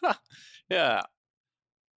 Yeah.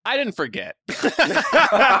 I didn't forget.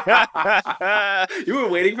 You were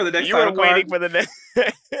waiting for the next title card? You were waiting for the next...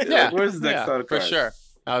 Yeah. Where's the next title card? For sure.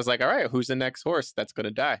 I was like, all right, who's the next horse that's going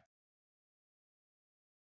to die?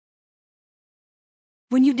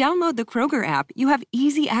 When you download the Kroger app, you have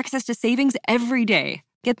easy access to savings every day.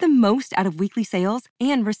 Get the most out of weekly sales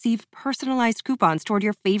and receive personalized coupons toward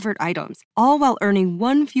your favorite items, all while earning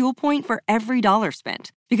 1 fuel point for every $1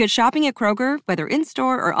 spent. Because shopping at Kroger, whether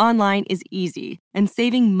in-store or online, is easy. And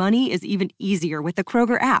saving money is even easier with the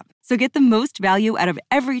Kroger app. So get the most value out of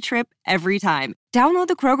every trip, every time. Download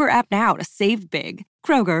the Kroger app now to save big.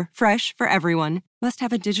 Kroger, fresh for everyone. Must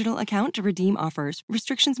have a digital account to redeem offers.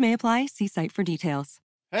 Restrictions may apply. See site for details.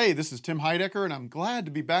 Hey, this is Tim Heidecker, and I'm glad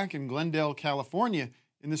to be back in Glendale, California,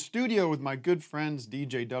 in the studio with my good friends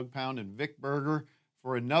DJ Doug Pound and Vic Berger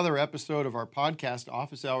for another episode of our podcast,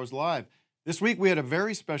 Office Hours Live. This week we had a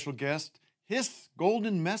very special guest, Hiss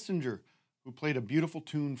Golden Messenger, who played a beautiful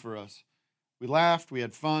tune for us. We laughed, we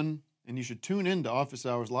had fun, and you should tune in to Office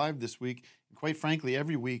Hours Live this week, and quite frankly,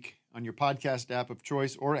 every week on your podcast app of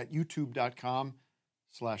choice or at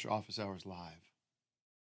youtube.com/Office Hours Live.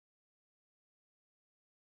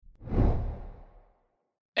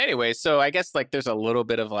 Anyway, so I guess there's a little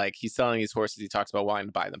bit of he's selling these horses. He talks about wanting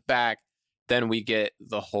to buy them back. Then we get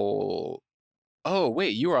the whole, oh,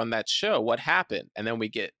 wait, you were on that show. What happened? And then we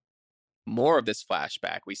get more of this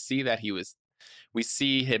flashback. We see that we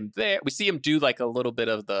see him there. We see him do a little bit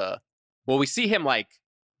of we see him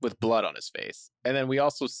with blood on his face. And then we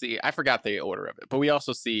also see, I forgot the order of it, but we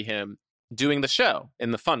also see him doing the show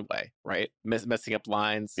in the fun way, right? Messing up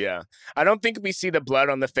lines. Yeah. I don't think we see the blood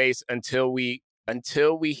on the face until we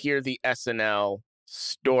hear the SNL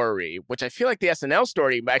story, which I feel like the SNL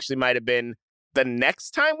story actually might have been the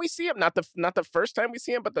next time we see him, not the first time we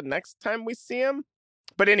see him, but the next time we see him.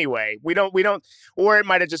 But anyway, we don't, or it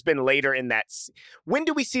might have just been later in that. When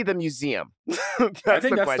do we see the museum? I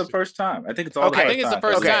think that's the first time. I think it's all. Okay. I think it's the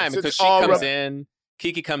first time because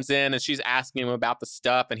Kiki comes in and she's asking him about the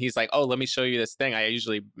stuff, and he's like, "Oh, let me show you this thing. I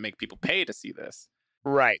usually make people pay to see this."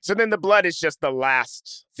 Right. So then the blood is just the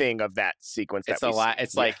last thing of that sequence. It's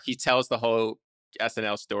he tells the whole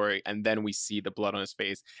SNL story, and then we see the blood on his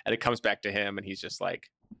face, and it comes back to him, and he's just like,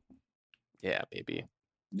 Yeah, baby.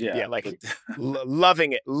 Yeah, like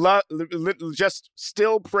loving it, just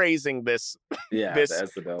still praising this this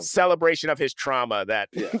celebration of his trauma that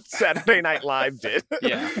Saturday Night Live did.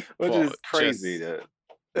 Yeah, which is crazy to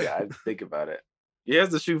I think about it. He has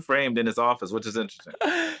the shoe framed in his office, which is interesting.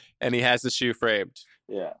 And he has the shoe framed.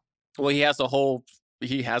 Yeah. Well, he has a whole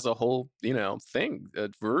thing, a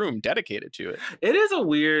room dedicated to it. It is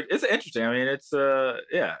it's interesting. I mean, it's I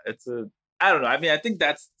don't know. I mean, I think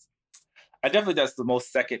that's the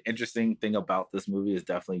most second interesting thing about this movie is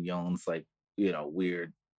definitely Yeon's like,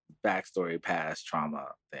 weird backstory, past trauma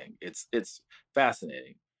thing. It's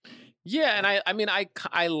fascinating. Yeah, and I mean,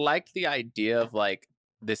 I like the idea of like,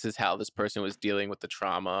 this is how this person was dealing with the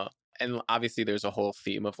trauma. And obviously there's a whole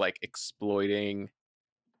theme of like exploiting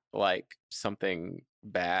like something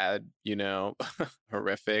bad,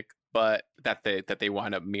 horrific, but that they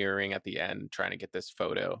wind up mirroring at the end, trying to get this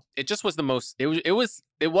photo. It just was the most, it was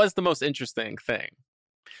the most interesting thing,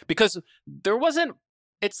 because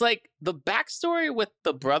it's like the backstory with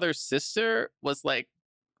the brother sister was like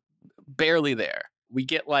barely there. We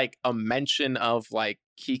get like a mention of like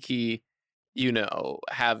Kiki,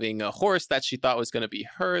 having a horse that she thought was going to be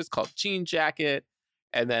hers called Jean Jacket.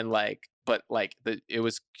 And then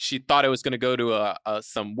she thought it was going to go to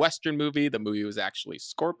some Western movie. The movie was actually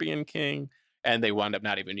Scorpion King. And they wound up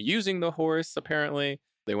not even using the horse, apparently.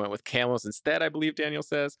 They went with camels instead, I believe Daniel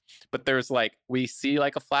says. But there's like, we see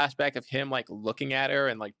like a flashback of him like looking at her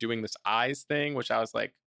and like doing this eyes thing, which I was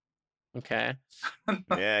like, okay.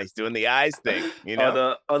 Yeah, he's doing the eyes thing,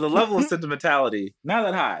 the level of sentimentality, not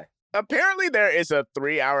that high. Apparently there is a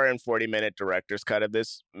 3 hour and 40-minute director's cut of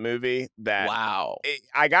this movie that, wow,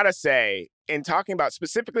 I gotta say, in talking about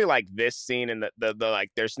specifically like this scene and the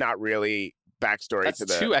like, there's not really backstory.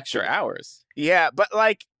 That's 2 extra hours. Yeah, but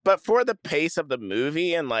for the pace of the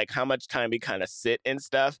movie and like how much time we kind of sit and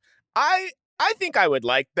stuff, I think I would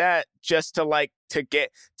like that, just to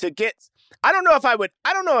get I don't know if I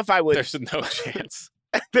would There's no chance.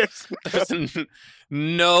 There's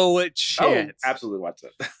no chance. Oh, absolutely watch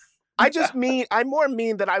that. I more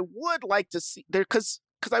mean that I would like to see there, because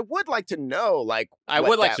I would like to know, like, I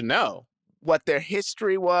would like to know what their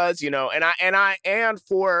history was, and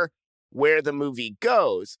for where the movie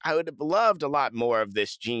goes. I would have loved a lot more of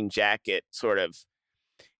this Jean Jacket sort of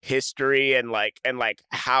history and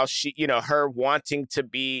how she, her wanting to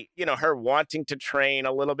be, her wanting to train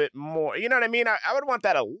a little bit more. You know what I mean? I would want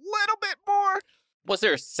that a little bit more. Was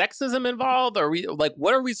there sexism involved? Or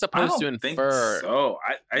what are we supposed to infer? So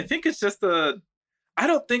I think it's just I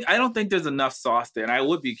don't think there's enough sauce there, and I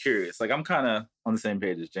would be curious. Like, I'm kind of on the same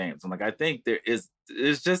page as James. I'm like, I think there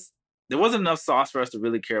wasn't enough sauce for us to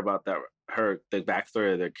really care about the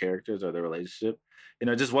backstory of their characters or their relationship.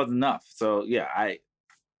 It just wasn't enough. So yeah, I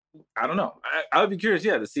don't know. I would be curious,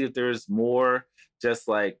 to see if there's more, just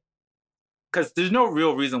like, because there's no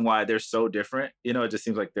real reason why they're so different. It just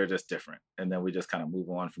seems like they're just different. And then we just kind of move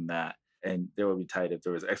on from that. And there would be tight if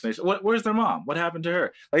there was an explanation. Where's their mom? What happened to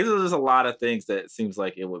her? Like, there's a lot of things that it seems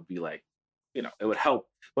like it would be like, it would have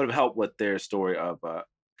helped with their story of,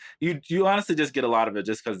 you honestly just get a lot of it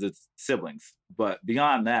just because it's siblings. But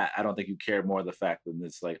beyond that, I don't think you care more of the fact that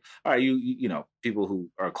it's like, all right, people who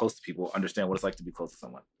are close to people understand what it's like to be close to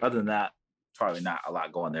someone. Other than that, probably not a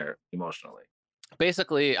lot going there emotionally.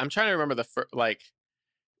 Basically, I'm trying to remember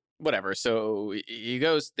whatever. So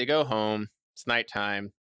they go home. It's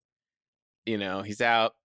nighttime. He's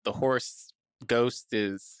out. The horse Ghost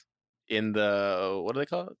is in the, what do they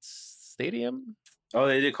call it? Stadium? Oh,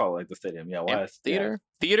 they did call it like the stadium. Yeah. Why? Theater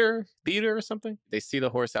or something. They see the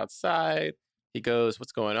horse outside. He goes,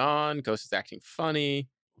 what's going on? Ghost is acting funny.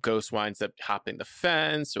 Ghost winds up hopping the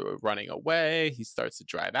fence or running away. He starts to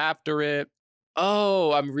drive after it.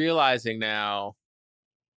 Oh, I'm realizing now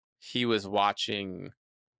he was watching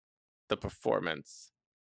the performance.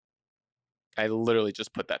 I literally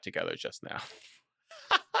just put that together just now.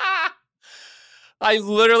 I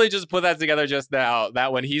literally just put that together just now,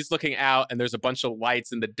 that when he's looking out and there's a bunch of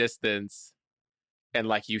lights in the distance and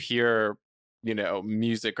like you hear,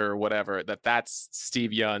 music or whatever, that's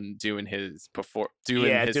Steve Yeun doing his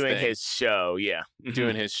show. Yeah.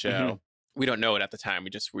 Doing his show. Mm-hmm. We don't know it at the time.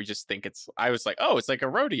 We just think I was like, oh, it's like a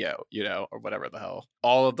rodeo, or whatever the hell.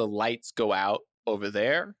 All of the lights go out over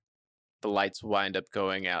there. The lights wind up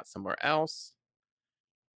going out somewhere else.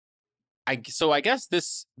 So I guess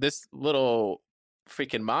this little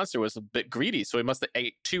freaking monster was a bit greedy, so he must have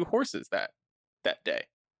ate 2 horses that day.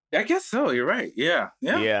 I guess so. You're right. Yeah.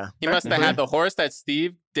 He must have had the horse that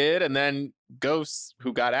Steve did, and then Ghost,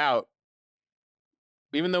 who got out.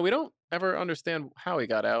 Even though we don't ever understand how he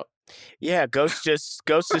got out. Yeah, Ghost is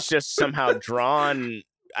just somehow drawn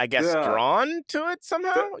I guess, drawn to it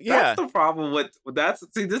somehow. That's the problem with that's.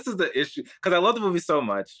 See, this is the issue because I love the movie so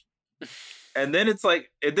much, and then it's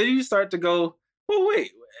like, and then you start to go, well,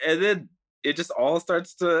 wait, and then it just all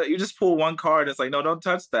starts to. You just pull one card. It's like, no, don't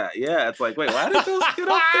touch that. Yeah, it's like, wait, why did Ghost get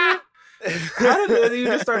up there? How did you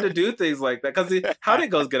just start to do things like that? Because how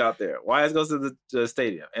did Ghost get out there? Why is Ghost to the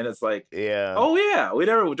stadium? And it's like, oh yeah, we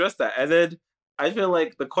never addressed that. And then I feel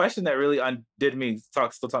like the question that really undid me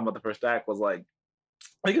still talking about the first act was like,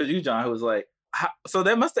 I think it was you, John, who was like, so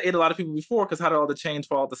they must have ate a lot of people before because how did all the change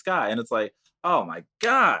fall out the sky? And it's like, oh my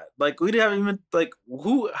God, like we didn't even like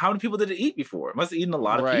how many people did it eat before? It must have eaten a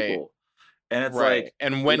lot of people. And it's like,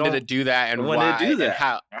 and when did it do that? And when why? did it do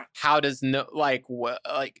that? And how does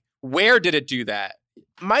where did it do that?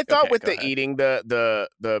 My thought with the eating the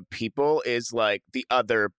people is like the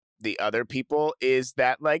other people is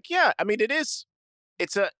that like, yeah, I mean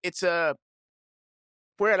it's a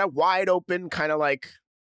we're at a wide open kind of like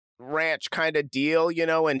ranch kind of deal,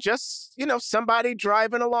 and just, somebody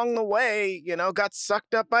driving along the way, got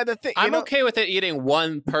sucked up by the thing. I'm okay with it eating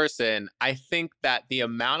one person. I think that the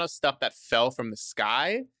amount of stuff that fell from the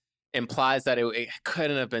sky implies that it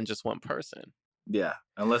couldn't have been just one person. Yeah,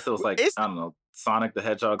 unless it was like, I don't know, Sonic the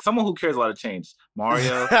Hedgehog, someone who carries a lot of change.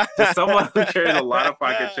 Mario, just someone who carries a lot of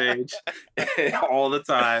pocket change all the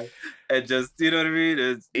time. And just, you know what I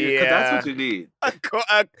mean? Because that's what you need. A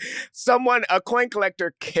coin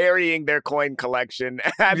collector carrying their coin collection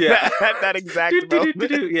at that exact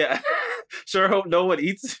moment. Yeah. Sure hope no one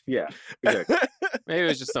eats. Yeah. Exactly. Maybe it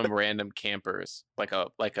was just some random campers, like a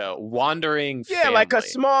wandering family. Yeah, like a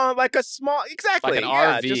small, exactly. Like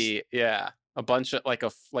an RV. A bunch of like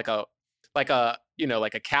a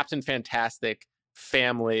Captain Fantastic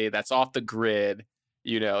family that's off the grid.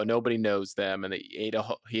 Nobody knows them, and he ate a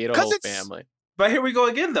whole family. But here we go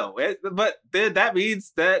again, though. But then that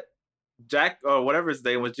means that Jack or whatever his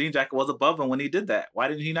name was, Jean Jacket, was above him when he did that. Why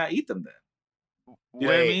didn't he not eat them then? You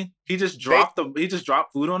know what I mean? He just dropped them. He just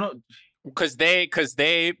dropped food on them because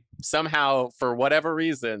they somehow, for whatever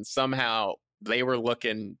reason, they were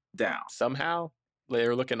looking down. Somehow they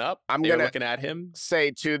were looking up. They were looking at him.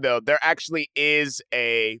 Say too, though, there actually is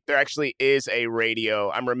a radio.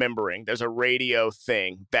 I'm remembering there's a radio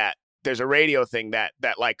thing that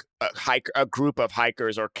like a group of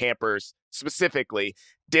hikers or campers specifically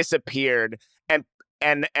disappeared, and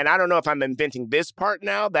I don't know if I'm inventing this part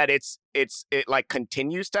now that it like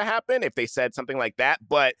continues to happen if they said something like that,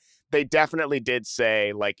 but they definitely did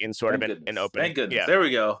say, like, in sort of an open. Thank goodness. Yeah. There we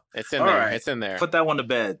go. It's in there. Right. It's in there. Put that one to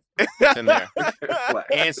bed. It's in there.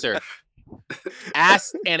 Answer.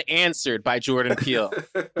 Asked and answered by Jordan Peele.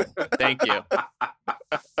 Thank you.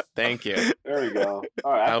 Thank you. There we go.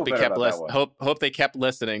 All right. I hope he kept hope they kept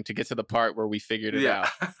listening to get to the part where we figured it out.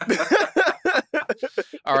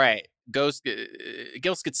 All right. Ghost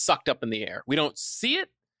gets sucked up in the air. We don't see it.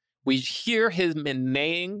 We hear him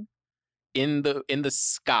neighing in the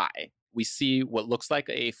sky. We see what looks like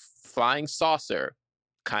a flying saucer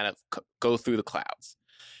kind of go through the clouds.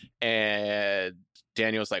 And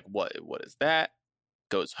Daniel's like, what is that?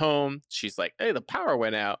 Goes home. She's like, hey, the power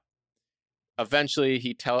went out.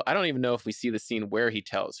 Eventually I don't even know if we see the scene where he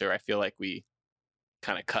tells her. I feel like we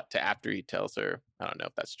kind of cut to after he tells her. I don't know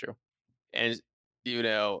if that's true. And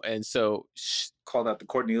and so called out to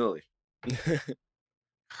Courtney Lily.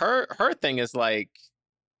 Her thing is like,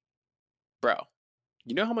 bro,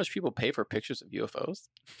 you know how much people pay for pictures of UFOs?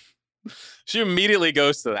 She immediately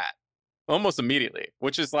goes to that, almost immediately,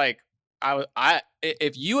 which is like,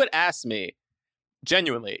 if you had asked me,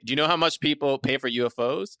 genuinely, do you know how much people pay for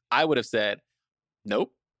UFOs? I would have said,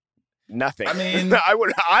 nope, nothing. I mean, I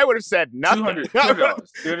would have said nothing. $200.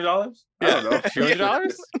 $200? I don't know.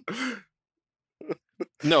 $200?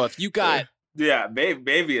 No, if you got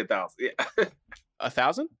maybe 1,000. Yeah.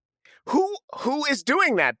 1,000? Who is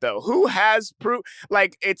doing that though? Who has proof?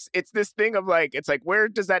 Like it's this thing of like, it's like, where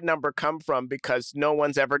does that number come from? Because no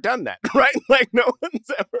one's ever done that, right? Like no one's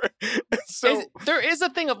ever. So there is a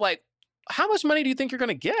thing of like, how much money do you think you're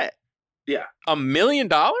gonna get? Yeah, $1 million?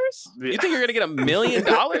 Yeah. You think you're gonna get $1 million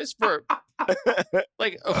for?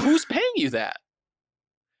 Like, who's paying you that?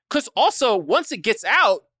 Because also, once it gets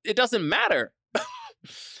out, it doesn't matter.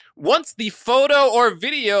 Once the photo or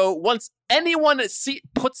video, once anyone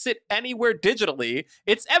puts it anywhere digitally,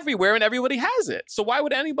 it's everywhere and everybody has it. So why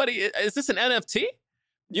would anybody? Is this an NFT?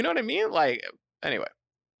 You know what I mean? Like, anyway,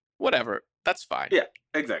 whatever. That's fine. Yeah,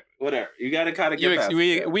 exactly. Whatever. You got to kind of get past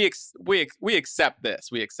we accept this.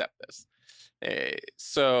 We accept this.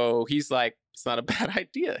 So he's like, it's not a bad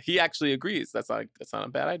idea. He actually agrees. That's not a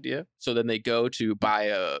bad idea. So then they go to buy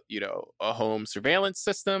a home surveillance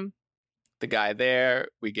system. the guy there.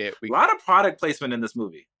 A lot of product placement in this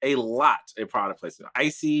movie. A lot of product placement.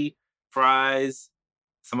 Icy, fries,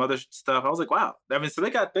 some other stuff. I was like, wow. I mean, so they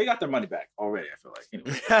got their money back already, I feel like.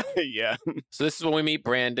 Anyway. Yeah. So this is when we meet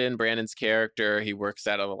Brandon. Brandon's character, he works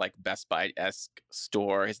at a like Best Buy-esque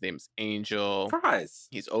store. His name's Angel. Fries.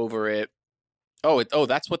 He's over it.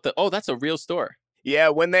 That's a real store. Yeah,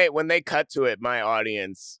 when they cut to it, my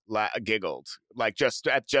audience giggled, like just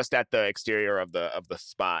at the exterior of the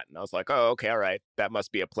spot, and I was like, "Oh, okay, all right, that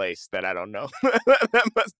must be a place that I don't know.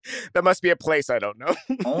 that must be a place I don't know."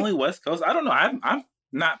 Only West Coast. I don't know. I'm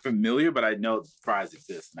not familiar, but I know fries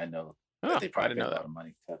exist, and I know that they probably pay a lot of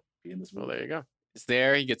money to be in this movie. Well, there you go. He's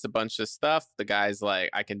there. He gets a bunch of stuff. The guy's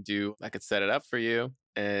like, I could set it up for you,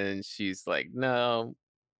 and she's like, "No.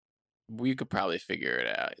 We could probably figure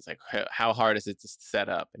it out." He's like, how hard is it to set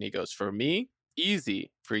up? And he goes, for me,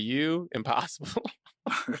 easy. For you, impossible.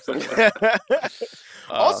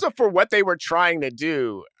 Also, for what they were trying to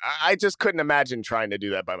do, I just couldn't imagine trying to do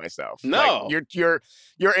that by myself. No, like, you're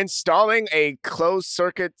installing a closed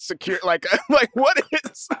circuit secure like what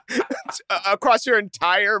is across your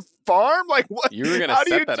entire farm? Like what? You were gonna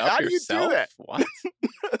set that up yourself? Do that? What?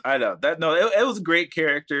 I know that. No, it was a great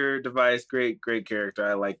character device. Great character.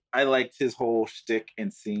 I liked his whole shtick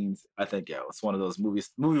and scenes. I think it's one of those movie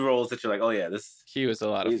roles that you're like, oh yeah, this. He was a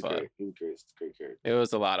lot of fun. He was great character. It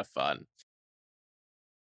was a lot of fun.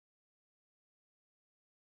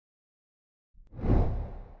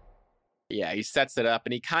 Yeah, he sets it up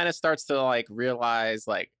and he kind of starts to like realize,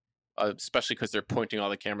 like, especially because they're pointing all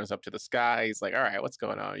the cameras up to the sky. He's like, all right, what's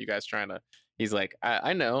going on? Are you guys trying to? He's like,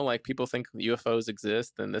 I know, like people think UFOs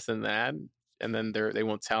exist and this and that, and then they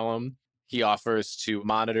won't tell him. He offers to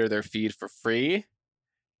monitor their feed for free,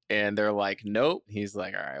 and they're like, nope. He's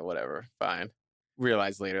like, all right, whatever, fine.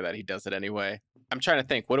 Realize later that he does it anyway. I'm trying to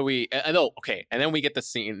think. What do we? Okay, and then we get the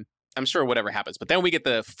scene. I'm sure whatever happens, but then we get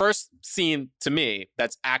the first scene to me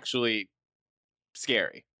that's actually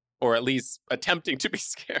scary, or at least attempting to be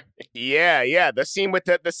scary. Yeah. The scene with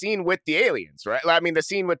the aliens, right? I mean, the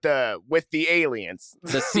scene with the aliens.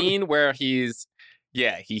 The scene where he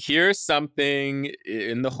hears something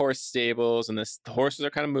in the horse stables, and the horses are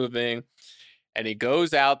kind of moving, and he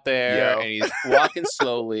goes out there and he's walking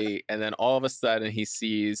slowly, and then all of a sudden he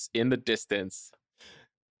sees in the distance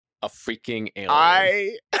a freaking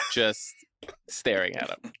alien just staring at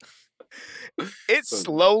him. It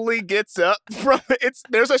slowly gets up from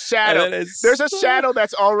there's a shadow. There's a shadow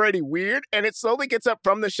that's already weird, and it slowly gets up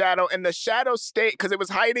from the shadow, and the shadow stayed because it was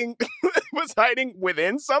hiding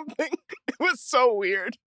within something. It was so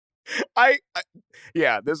weird.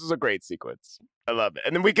 This is a great sequence. I love it.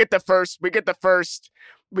 And then we get the first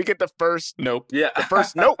nope. Yeah. The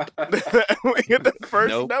first nope. We get the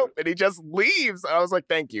first nope, and he just leaves. I was like,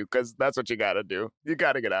 thank you, because that's what you gotta do. You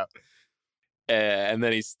gotta get out. And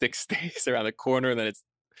then he stays around the corner, and then it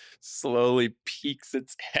slowly peeks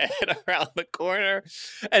its head around the corner.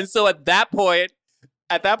 And so at that point,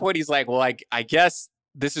 he's like, well, I guess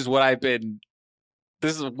this is what I've been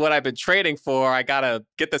training for. I gotta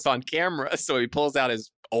get this on camera. So he pulls out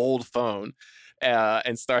his old phone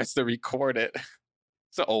and starts to record it.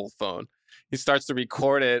 It's an old phone. He starts to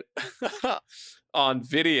record it on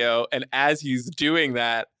video, and as he's doing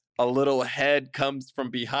that, a little head comes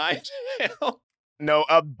from behind him. No,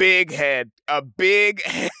 a big head.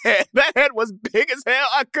 That head was big as hell.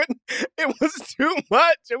 It was too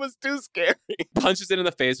much. It was too scary. Punches it in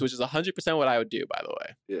the face, which is 100% what I would do, by the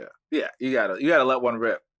way. Yeah. You gotta let one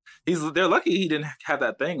rip. They're lucky he didn't have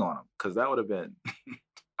that thing on him, because that would have been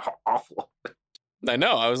awful. I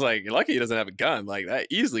know. I was like, lucky he doesn't have a gun. Like, that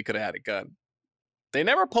easily could have had a gun. They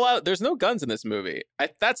never pull out. There's no guns in this movie.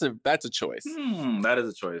 That's a choice. That is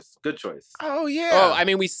a choice. Good choice. Oh yeah. Oh, I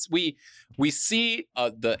mean, we see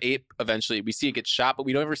the ape eventually. We see it get shot, but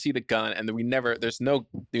we don't ever see the gun, and you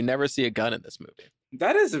never see a gun in this movie.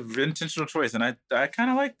 That is an intentional choice, and I kind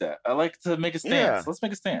of like that. I like to make a stance. Yeah. Let's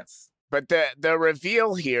make a stance. But the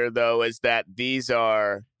reveal here, though, is that these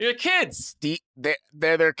are your kids.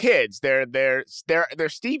 They're their kids. They're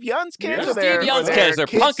Steve Young's kids. Yeah. Steve Young's kids. They're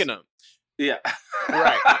punking them. Yeah.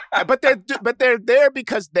 Right. But they're there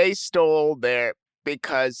because they stole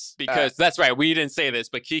because that's right. We didn't say this,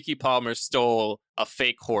 but Keke Palmer stole a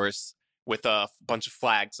fake horse with a bunch of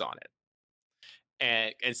flags on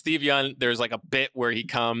it. And Steve Young, there's like a bit where he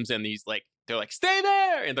comes and they're like, stay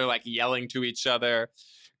there, and they're like yelling to each other.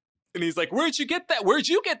 And he's like, where'd you get that? Where'd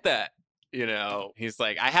you get that? You know, he's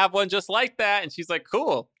like, I have one just like that. And she's like,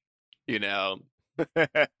 cool. You know.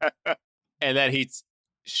 And then he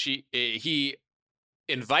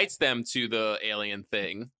invites them to the alien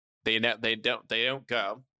thing. They don't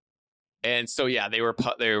go. And so yeah, they were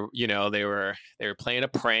playing a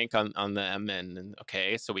prank on them, and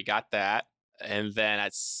okay, so we got that. And then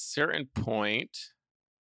at certain point,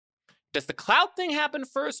 does the cloud thing happen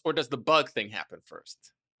first, or does the bug thing happen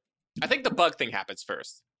first? I think the bug thing happens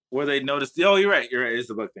first. Where they noticed, oh, you're right. It's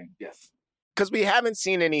the bug thing. Yes. Because we haven't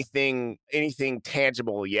seen anything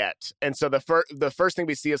tangible yet, and so the first thing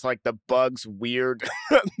we see is like the bug's weird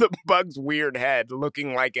head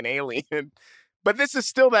looking like an alien. But this is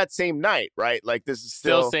still that same night, right? Like this is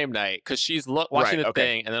still same night, because she's watching the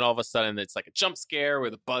thing, and then all of a sudden it's like a jump scare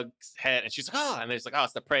with a bug's head, and she's like, oh, and then it's like, oh,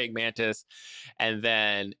 it's the praying mantis, and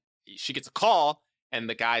then she gets a call, and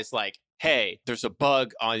the guy's like, hey, there's a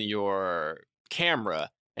bug on your camera.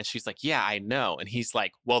 And she's like, yeah, I know. And he's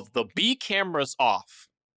like, well, the B camera's off.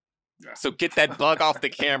 Yeah. So get that bug off the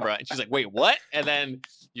camera. And she's like, wait, what? And then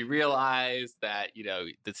you realize that,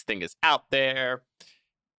 this thing is out there.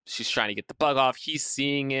 She's trying to get the bug off. He's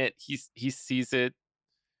seeing it. He sees it.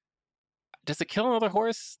 Does it kill another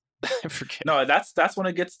horse? I forget. No, that's when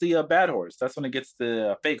it gets the bad horse. That's when it gets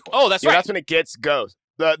the fake horse. Oh, that's right. That's when it gets Ghost.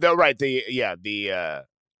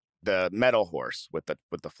 The metal horse with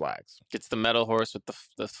the flags. Gets the metal horse with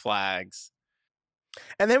the flags.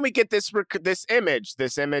 And then we get this image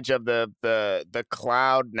of the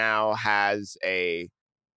cloud now has a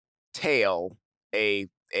tail, a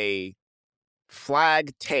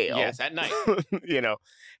flag tail. Yes, at night.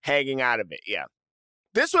 Hanging out of it. Yeah.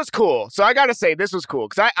 This was cool. So I got to say this was cool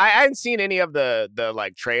because I hadn't seen any of the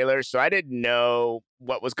like trailers, so I didn't know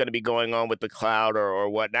what was going to be going on with the cloud or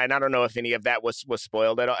what. And I don't know if any of that was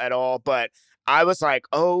spoiled at all, but I was like,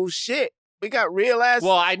 oh shit, we got real ass.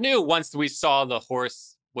 Well, I knew once we saw the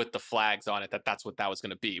horse with the flags on it that's what that was going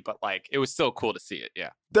to be, but like it was so cool to see it. Yeah.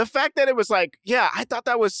 The fact that it was like, yeah,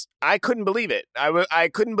 I couldn't believe it. I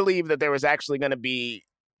couldn't believe that there was actually going to be.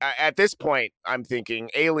 At this point, I'm thinking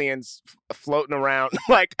aliens floating around.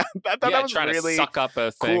 Like I thought that was trying really to suck up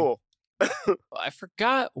a thing. Cool. I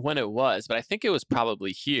forgot when it was, but I think it was probably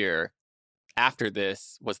here. After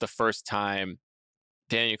this was the first time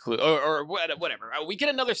Daniel Kaluuya, or whatever. We get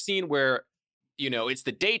another scene where it's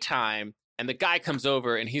the daytime, and the guy comes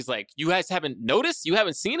over and he's like, "You guys haven't noticed? You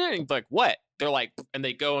haven't seen it?" And he's like, "What?" They're like, and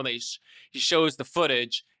they go and he shows the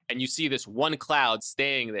footage, and you see this one cloud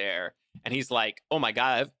staying there. And he's like, oh my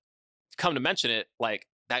God, I've come to mention it, like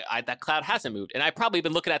that cloud hasn't moved. And I've probably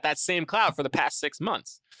been looking at that same cloud for the past 6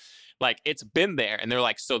 months. Like it's been there. And they're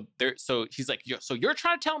like, so he's like, so you're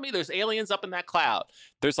trying to tell me there's aliens up in that cloud?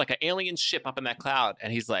 There's like an alien ship up in that cloud.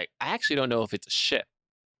 And he's like, I actually don't know if it's a ship.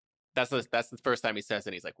 That's the first time he says it.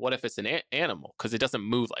 And he's like, what if it's an animal? Because it doesn't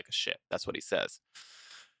move like a ship. That's what he says.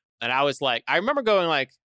 And I was like, I remember going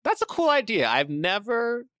like, that's a cool idea. I've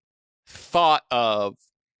never thought of,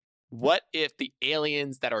 what if the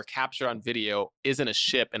aliens that are captured on video isn't a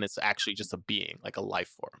ship and it's actually just a being, like a life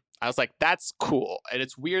form? I was like, that's cool. And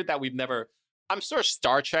it's weird that we've never, I'm sure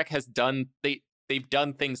Star Trek has done, they've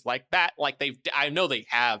done things like that. Like I know they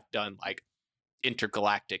have done like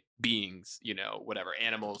intergalactic beings, whatever,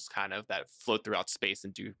 animals kind of that float throughout space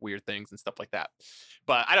and do weird things and stuff like that.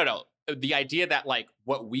 But I don't know. The idea that like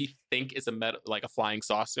what we think is like a flying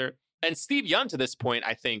saucer, and Steve Yeun to this point,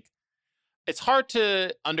 I think, it's hard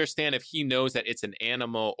to understand if he knows that it's an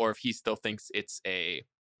animal or if he still thinks it's I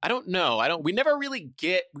don't know. We never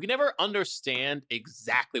understand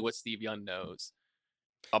exactly what Steve Yeun knows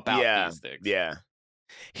about these things. Yeah.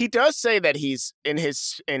 He does say that he's in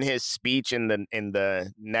his speech in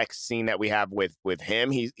the next scene that we have with him.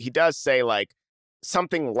 He does say like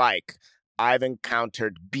something like, I've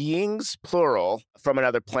encountered beings, plural, from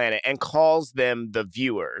another planet, and calls them the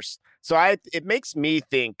viewers. So it makes me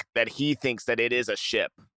think that he thinks that it is a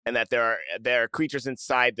ship and that there are creatures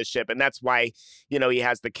inside the ship. And that's why, he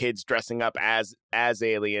has the kids dressing up as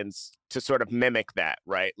aliens to sort of mimic that,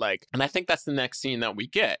 right? Like, and I think that's the next scene that we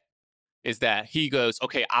get is that he goes,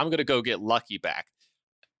 okay, I'm going to go get Lucky back.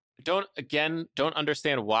 Don't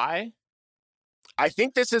understand why. I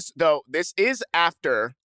think this is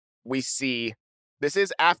after we see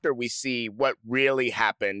what really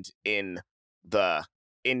happened in the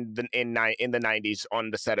 90s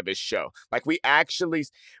on the set of his show. Like we actually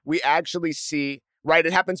see, right,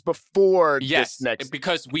 it happens before this next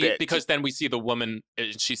because then we see the woman,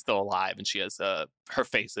 and she's still alive and she has her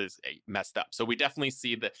face is messed up. So we definitely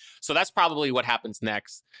see so that's probably what happens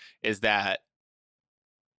next, is that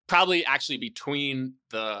probably actually between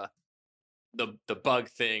the bug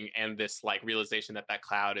thing and this like realization that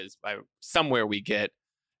cloud is somewhere, we get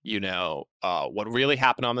what really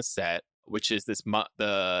happened on the set, which is this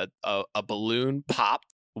a balloon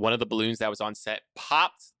popped. One of the balloons that was on set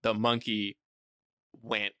popped. The monkey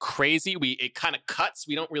went crazy. It kind of cuts.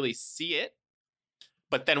 We don't really see it,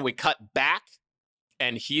 but then we cut back,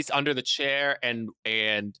 and he's under the chair, and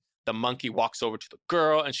the monkey walks over to the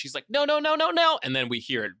girl, and she's like, no, no, no, no, no. And then we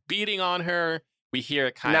hear it beating on her. We hear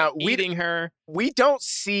it kind of eating her. We don't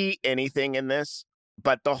see anything in this,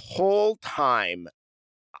 but the whole time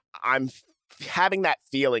I'm having that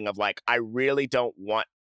feeling of like, I don't want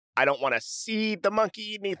to see the monkey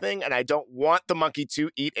eat anything, and I don't want the monkey to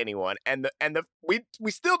eat anyone. And we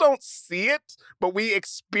still don't see it, but we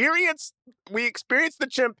experience the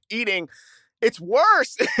chimp eating. It's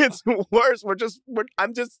worse. It's worse.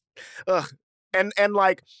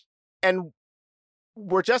 And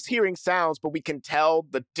we're just hearing sounds, but we can tell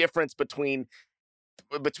the difference between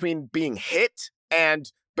being hit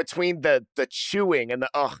and between the chewing and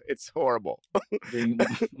it's horrible. Being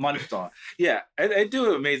munched on. Yeah, I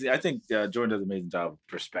do amazing. I think Jordan does an amazing job of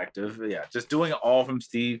perspective. Yeah, just doing it all from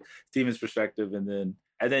Steven's perspective, and then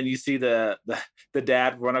you see the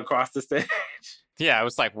dad run across the stage. Yeah, I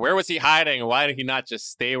was like, where was he hiding? Why did he not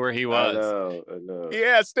just stay where he was? I know.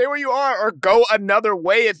 Yeah, stay where you are, or go another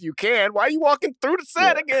way if you can. Why are you walking through the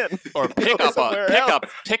set again? Or pick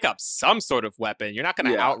up some sort of weapon. You're not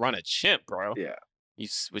going to outrun a chimp, bro. Yeah,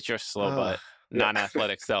 with your slow butt,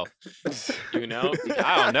 non-athletic self. You know,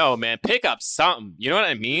 I don't know, man. Pick up something. You know what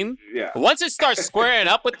I mean? Yeah. Once it starts squaring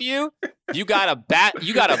up with you, you gotta back up,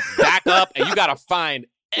 and you gotta find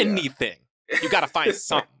anything. You gotta find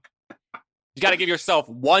something. You got to give yourself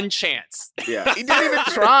one chance. Yeah. He didn't even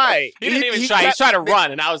try. He tried to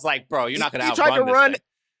run, and I was like, bro, you're not going to outrun this thing.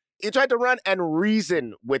 He tried to run and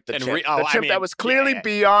reason with the chimp. The chimp that was clearly yeah.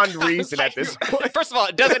 beyond reason at this point. First of all,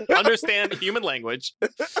 it doesn't understand human language.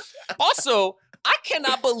 Also, I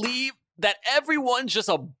cannot believe that everyone just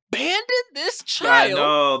abandoned this child. I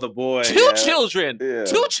know, the boy. Two children. They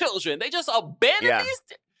just abandoned these.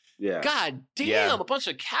 Yeah. God damn, a bunch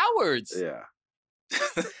of cowards. Yeah.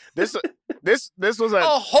 This was a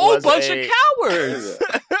whole bunch of cowards.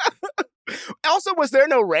 Also, was there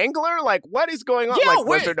no wrangler? Like, what is going on? Yeah,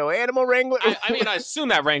 was there no animal wrangler? I mean, I assume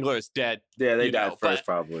that wrangler is dead. Yeah, they died first,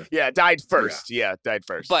 probably. Yeah, died first. Yeah, died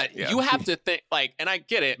first. But you have to think, like, and I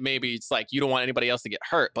get it. Maybe it's like you don't want anybody else to get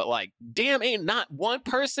hurt, but like, damn, ain't not one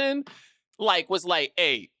person was like,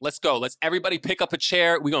 hey, let's go. Let's everybody pick up a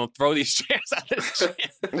chair. We're going to throw these chairs out this chair.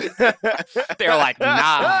 They're like,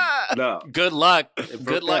 nah. No. Good luck.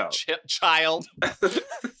 Good luck, child. But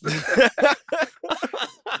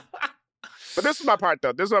this is my part,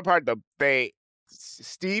 though.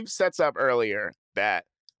 Steve sets up earlier that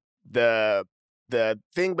the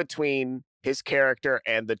thing between his character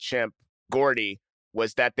and the chimp, Gordy,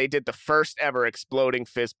 was that they did the first ever exploding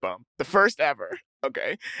fist bump. The first ever.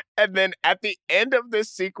 Okay. And then at the end of this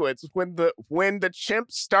sequence, when the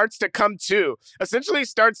chimp starts to come to,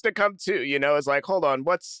 you know, it's like, hold on,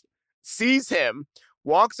 sees him,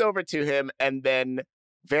 walks over to him, and then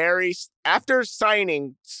after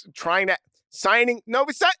signing, I don't know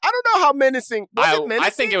how menacing. Was it menacing?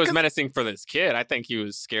 I think it was menacing for this kid. I think he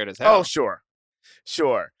was scared as hell. Oh, sure.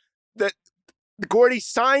 The Gordy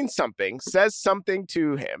signs something, says something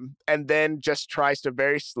to him, and then just tries to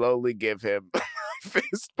very slowly give him a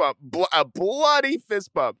fist bump, a bloody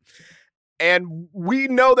fist bump. And we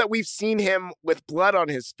know that we've seen him with blood on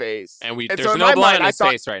his face. And there's no blood on his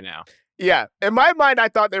face right now. Yeah. In my mind, I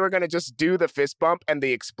thought they were going to just do the fist bump and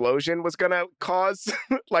the explosion was going to cause,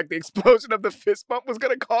 like the explosion of the fist bump was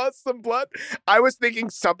going to cause some blood. I was thinking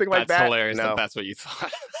something like that. That's hilarious that that's what you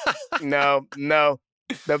thought. No.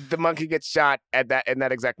 The monkey gets shot in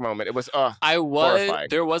that exact moment. It was horrifying.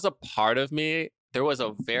 There was a part of me. There was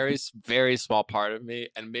a very, very small part of me,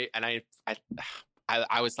 and I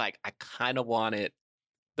was like, I kind of wanted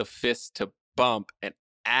the fist to bump, and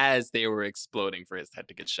as they were exploding, for his head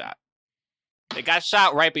to get shot. It got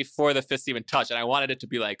shot right before the fist even touched, and I wanted it to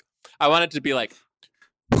be like,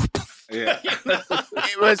 yeah.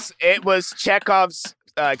 It was Chekhov's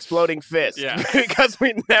exploding fist. Yeah. Because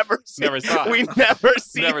we never saw it. We never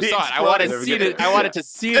saw it. I wanted to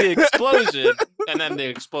see the explosion, and then the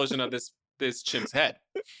explosion of this chimp's head.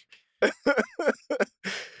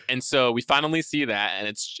 And so we finally see that, and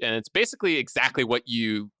it's basically exactly what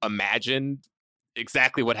you imagined,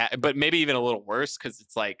 exactly what happened, but maybe even a little worse, because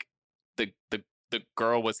it's like the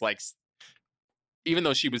girl was like, even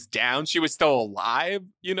though she was down, she was still alive,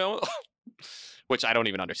 you know, which I don't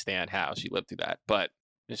even understand how she lived through that, but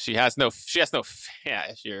she's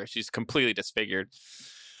completely disfigured.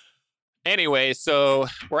 Anyway, so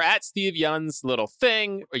we're at Steve Yeun's little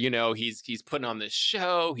thing. You know, he's putting on this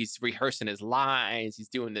show. He's rehearsing his lines. He's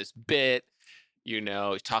doing this bit. You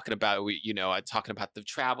know, he's talking about the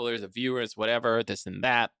travelers, the viewers, whatever, this and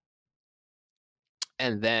that.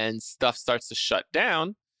 And then stuff starts to shut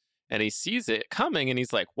down, and he sees it coming, and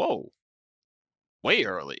he's like, whoa, way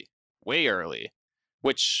early,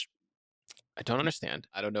 which I don't understand.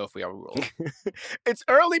 I don't know if we are ruled. It's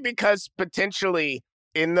early because potentially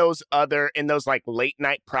in those like late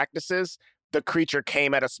night practices, the creature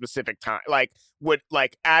came at a specific time, would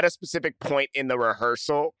at a specific point in the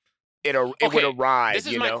rehearsal, it would arrive. This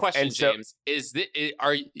is my question, James.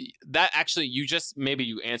 Maybe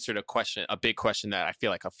you answered a big question that I feel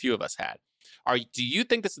like a few of us had. Do you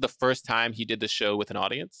think this is the first time he did the show with an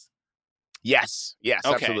audience? Yes,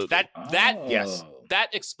 okay. Absolutely. Yes, that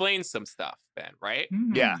explains some stuff then, right?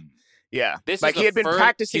 Yeah. This he had been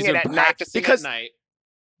practicing it at night because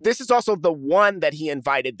this is also the one that he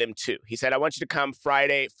invited them to. He said, "I want you to come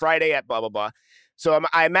Friday at blah blah blah." So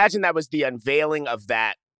I imagine that was the unveiling of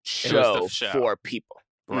that show for people.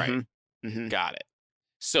 Right. Mm-hmm. Got it.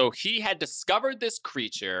 So he had discovered this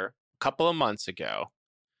creature a couple of months ago.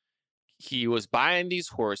 He was buying these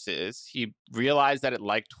horses. He realized that it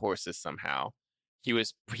liked horses somehow. He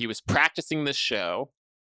was practicing the show.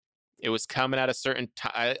 It was coming at a certain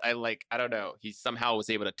time. I don't know. He somehow was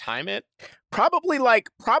able to time it.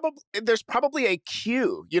 There's probably a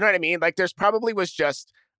cue. You know what I mean? Like there's probably was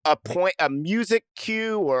just a music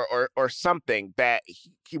cue or something that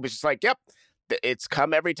he was just like, yep, it's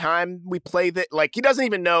come every time we play that. Like he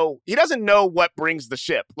doesn't know what brings the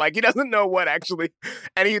ship. Like he doesn't know what actually,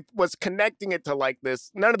 and he was connecting it to like this.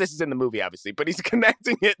 None of this is in the movie, obviously, but he's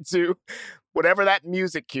connecting it to whatever that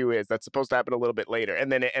music cue is that's supposed to happen a little bit later.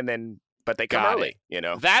 But they come early, you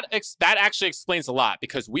know. That actually explains a lot,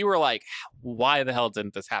 because we were like, why the hell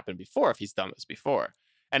didn't this happen before if he's done this before?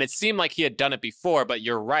 And it seemed like he had done it before, but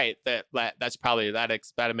you're right that's probably that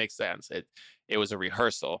makes sense. It was a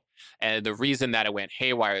rehearsal, and the reason that it went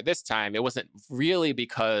haywire this time, it wasn't really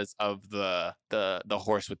because of the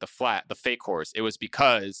horse with the fake horse. It was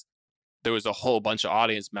because there was a whole bunch of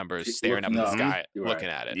audience members staring up at the sky, looking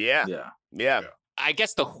at it. Yeah. I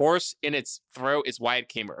guess the horse in its throat is why it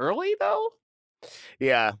came early, though.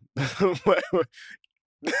 Yeah.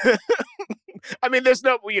 I mean, there's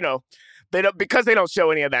no, they don't, because they don't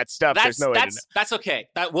show any of that stuff. There's no way to know. That's okay.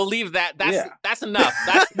 We'll leave that. That's enough.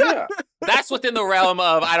 That's within the realm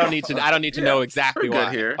of I don't need to know exactly why.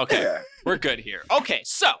 Good here. Okay, we're good here. Okay,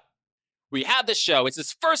 so we have the show. It's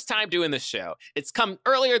his first time doing the show. It's come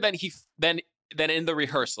earlier than in the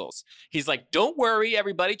rehearsals. He's like, "Don't worry,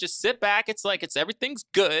 everybody. Just sit back. It's everything's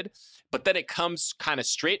good." But then it comes kind of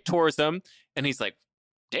straight towards them, and he's like,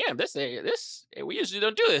 "Damn, this we usually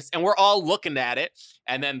don't do this." And we're all looking at it,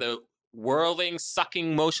 and then the whirling,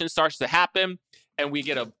 sucking motion starts to happen, and we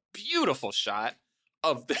get a beautiful shot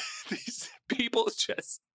of these people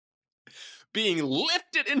just being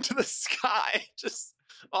lifted into the sky, just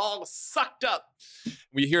all sucked up.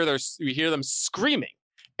 We hear them screaming,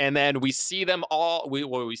 and then we see them all.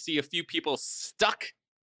 We see a few people stuck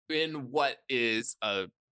in what is a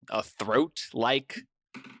throat-like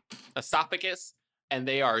esophagus. And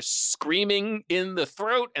they are screaming in the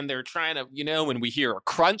throat, and they're trying to, when we hear a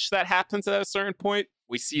crunch that happens at a certain point,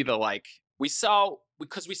 we see we saw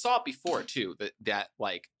it before too, that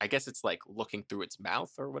I guess it's like looking through its mouth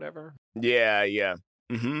or whatever. Yeah.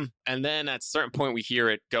 Mm-hmm. And then at a certain point, we hear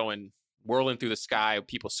it whirling through the sky,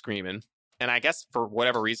 people screaming. And I guess for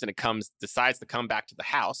whatever reason, it decides to come back to the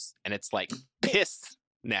house, and it's like pissed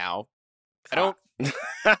now. I don't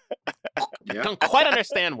quite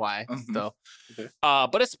understand why, though.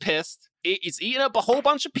 But it's pissed. It's eating up a whole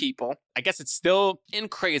bunch of people. I guess it's still in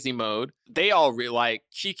crazy mode. They all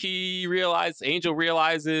Kiki realizes, Angel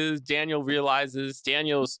realizes, Daniel realizes.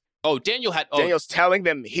 Daniel's telling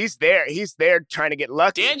them he's there. He's there trying to get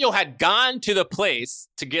lucky. Daniel had gone to the place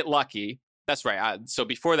to get lucky. That's right. So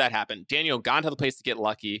before that happened, Daniel gone to the place to get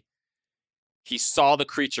lucky. He saw the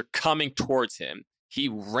creature coming towards him. He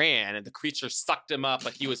ran, and the creature sucked him up,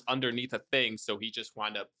 but he was underneath a thing, so he just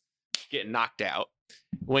wound up getting knocked out.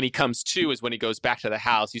 When he comes to is when he goes back to the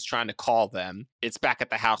house. He's trying to call them. It's back at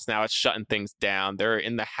the house now. It's shutting things down. They're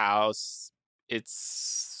in the house.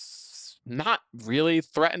 It's not really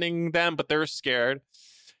threatening them, but they're scared.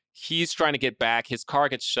 He's trying to get back. His car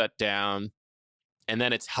gets shut down, and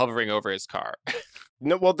then it's hovering over his car.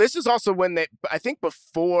 No, well, this is also when I think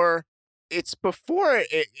before... It's before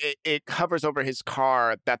it hovers over his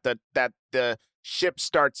car that the ship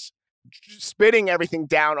starts spitting everything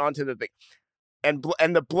down onto the thing, and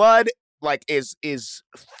the blood is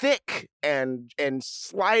thick and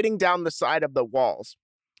sliding down the side of the walls.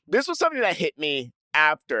 This was something that hit me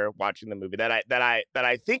after watching the movie that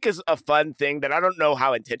I think is a fun thing that I don't know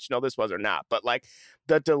how intentional this was or not, but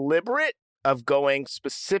the deliberate of going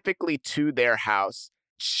specifically to their house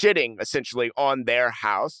shitting essentially on their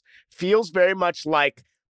house feels very much like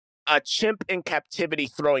a chimp in captivity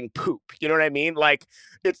throwing poop. You know what I mean? Like,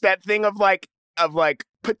 it's that thing of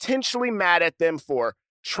potentially mad at them for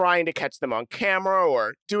trying to catch them on camera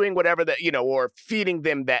or doing whatever that, or feeding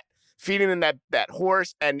them that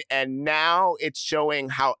horse. And now it's showing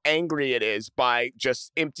how angry it is by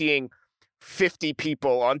just emptying 50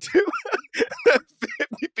 people onto their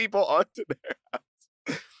house.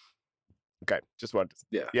 Okay, just wanted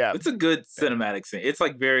to yeah. It's a good cinematic scene. It's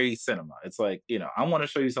like very cinema. It's like, I want to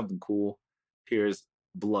show you something cool. Here's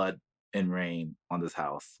blood and rain on this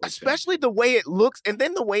house. Especially the way it looks, and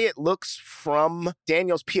then the way it looks from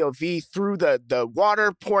Daniel's POV through the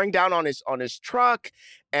water pouring down on his truck,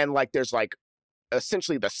 and like there's like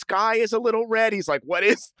essentially the sky is a little red. He's like, what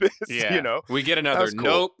is this? Yeah. We get another cool.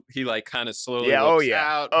 nope. He like kind of slowly looks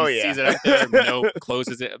out. He sees it up there. Nope.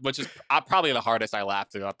 Closes it, which is probably the hardest I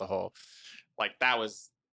laughed throughout the whole. Like, that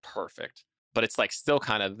was perfect. But it's like still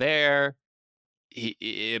kind of there.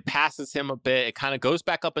 It passes him a bit. It kind of goes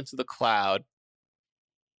back up into the cloud.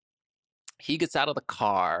 He gets out of the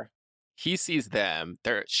car. He sees them.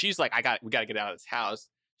 She's like, we got to get out of this house.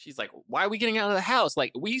 She's like, why are we getting out of the house?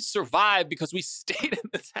 Like, we survived because we stayed in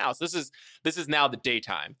this house. This is now the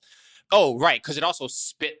daytime. Oh, right, because it also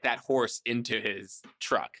spit that horse into his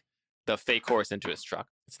truck, the fake horse into his truck.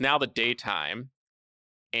 It's now the daytime,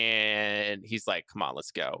 and he's like, come on,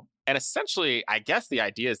 let's go. And essentially, I guess the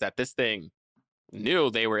idea is that this thing knew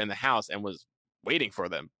they were in the house and was waiting for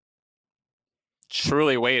them.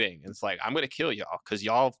 Truly waiting. It's like, I'm going to kill y'all because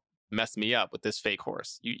y'all messed me up with this fake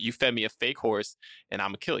horse. You fed me a fake horse and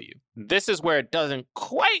I'm gonna kill you. This is where it doesn't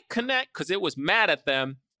quite connect because it was mad at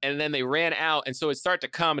them and then they ran out, and so it started to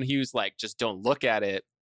come and he was like, just don't look at it.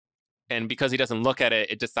 And because he doesn't look at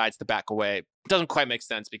it, it decides to back away. It doesn't quite make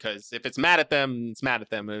sense because if it's mad at them, it's mad at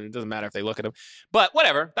them, and it doesn't matter if they look at him. But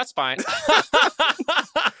whatever, that's fine.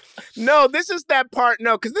 No, this is that part.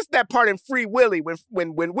 No, because this is that part in Free Willy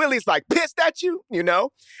when Willie's like pissed at you,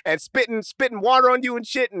 and spitting water on you and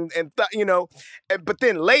shit, but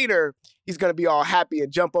then later he's gonna be all happy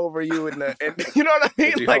and jump over you and you know what I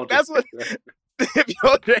mean? Like that's what. If you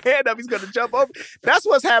hold your hand up, he's gonna jump over. That's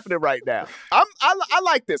what's happening right now. I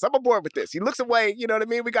like this. I'm on board with this. He looks away. You know what I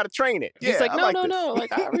mean? We got to train it. He's like, no.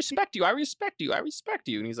 Like, I respect you. I respect you.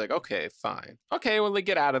 And he's like, okay, fine. Okay, well, they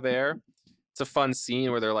get out of there. It's a fun scene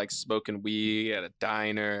where they're like smoking weed at a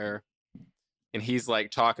diner, and he's like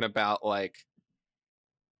talking about like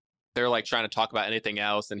they're like trying to talk about anything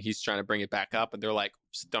else, and he's trying to bring it back up, and they're like,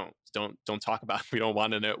 don't talk about it. We don't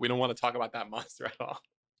want to know. We don't want to talk about that monster at all.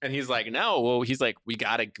 And he's like, no. Well, he's like, we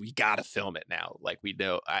gotta film it now. Like, we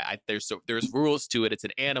know there's rules to it. It's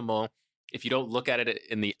an animal. If you don't look at it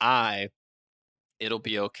in the eye, it'll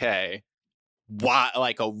be okay. Why?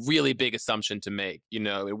 Like a really big assumption to make.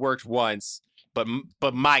 It worked once, but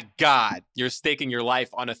my God, you're staking your life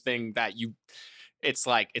on a thing that it's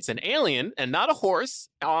like it's an alien and not a horse.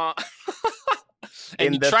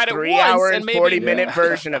 And in the 3-hour and 40-minute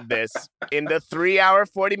version of this, in the 3-hour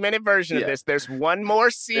 40-minute version of this, there's one more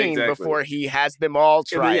scene before he has them all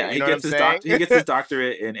try. Yeah, he gets his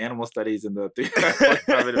doctorate in animal studies in the 3-hour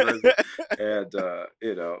 40-minute version, and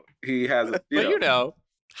he has.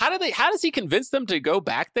 How does he convince them to go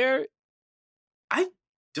back there? I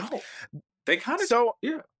don't. They kind of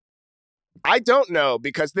I don't know,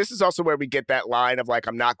 because this is also where we get that line of like,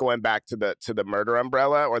 I'm not going back to the murder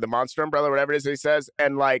umbrella or the monster umbrella, whatever it is that he says.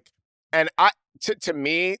 And like, to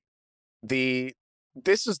me, this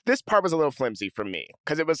part was a little flimsy for me,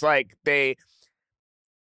 because it was like I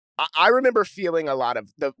remember feeling a lot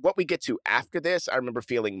of what we get to after this. I remember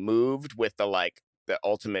feeling moved with the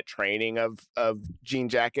ultimate training of Jean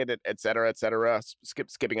Jacket, et cetera,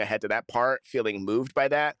 skipping ahead to that part, feeling moved by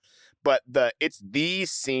that. But it's these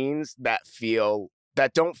scenes that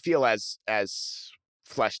don't feel as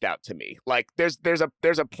fleshed out to me. Like there's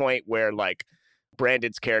a point where like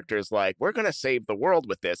Brandon's character is like, we're gonna save the world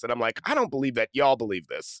with this, and I'm like, I don't believe that y'all believe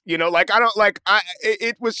this.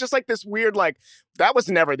 It was just like this weird, like, that was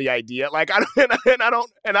never the idea. Like I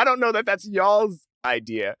don't know that that's y'all's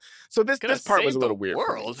idea. So this part was a little weird.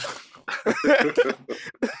 World.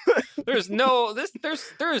 There's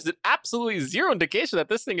absolutely zero indication that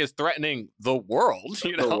this thing is threatening the world.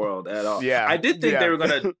 The world at all. Yeah, I did think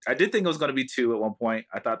I did think it was gonna be 2 at one point.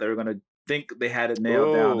 I thought they were gonna think they had it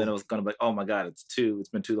nailed down. Then it was gonna be like, oh my God, it's 2. It's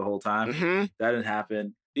been 2 the whole time. Mm-hmm. That didn't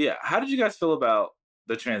happen. Yeah. How did you guys feel about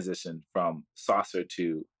the transition from saucer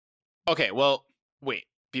to? Okay, well, wait.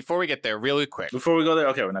 before we get there, really quick. Before we go there,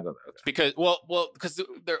 okay, we're not going there. Okay. Because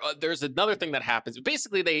there's another thing that happens.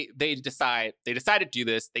 Basically, they decide to do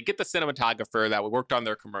this. They get the cinematographer that worked on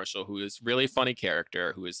their commercial, who is really funny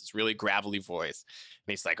character, who is this really gravelly voice,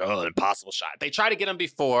 and he's like, "Oh, impossible shot." They try to get him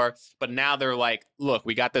before, but now they're like, "Look,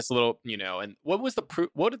 we got this little, And what was the proof?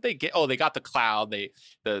 What did they get? Oh, they got the cloud.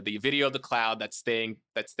 The video of the cloud that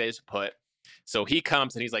stays put. So he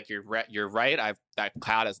comes and he's like, "You're right. That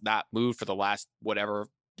cloud has not moved for the last whatever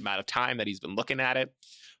amount of time that he's been looking at it."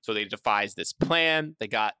 So they devise this plan.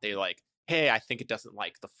 They like, "Hey, I think it doesn't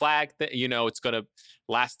like the flag that it's gonna."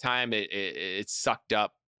 Last time it sucked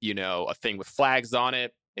up a thing with flags on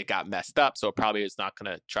it. It got messed up, so it probably is not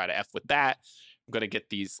gonna try to F with that. I'm gonna get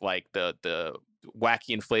these like the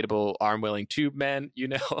wacky inflatable arm wheeling tube men.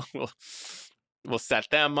 We'll set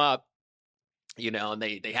them up. And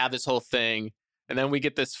they have this whole thing. And then we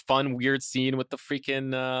get this fun, weird scene with the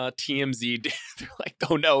freaking TMZ. They're like,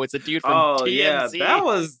 "Oh no, it's a dude from TMZ." Yeah, that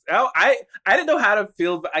was I didn't know how to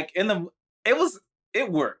feel. Like it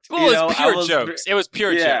worked. Well, it was pure jokes. It was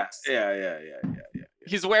pure jokes. Yeah.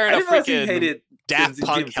 He's wearing a freaking Daft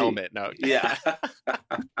Punk helmet. No, yeah.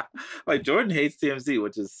 Like Jordan hates TMZ,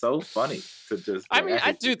 which is so funny to just. I mean,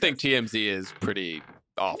 I do think TMZ is pretty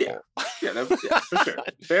awful. Yeah, for sure.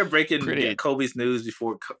 They're breaking Kobe's news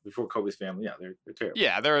before Kobe's family. Yeah, they're terrible.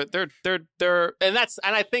 Yeah, they're and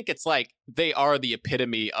I think it's like they are the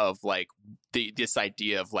epitome of like this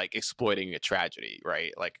idea of like exploiting a tragedy,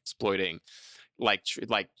 right? Like exploiting, like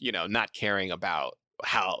not caring about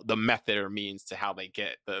how the method or means to how they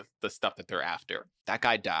get the stuff that they're after. That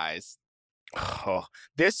guy dies. Oh,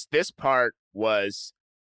 this part was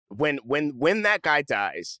when that guy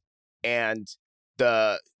dies and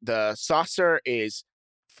the saucer is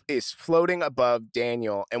floating above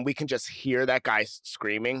Daniel and we can just hear that guy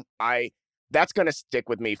screaming. That's gonna stick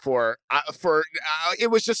with me for it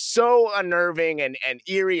was just so unnerving and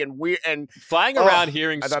eerie and weird and flying around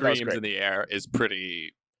hearing screams in the air is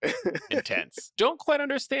pretty intense. Don't quite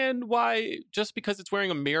understand why just because it's wearing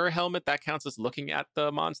a mirror helmet that counts as looking at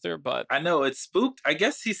the monster, but I know it's spooked. I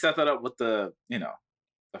guess he set that up with the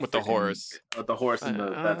with the horse. With the horse in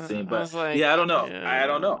that scene. But I don't know. I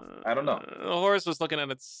don't know. The horse was looking at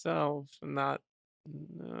itself, not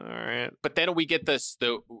all right. But then we get this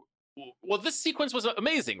sequence was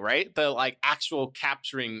amazing, right? The like actual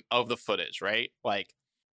capturing of the footage, right? Like,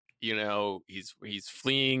 he's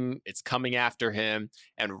fleeing, it's coming after him,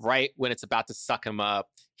 and right when it's about to suck him up,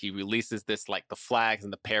 he releases this like the flags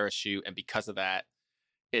and the parachute, and because of that,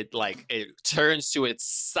 it turns to its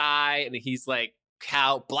side, and he's like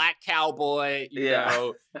black cowboy,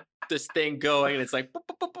 this thing going, and it's like boop,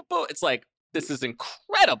 boop, boop, boop. It's like, this is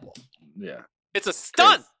incredible. Yeah, it's a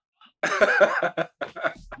stunt.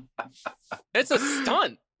 It's a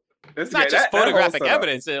stunt. It's not just photographic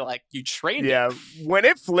evidence. Like you trained it. Yeah, when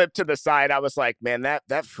it flipped to the side, I was like, man,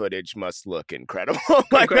 that footage must look incredible.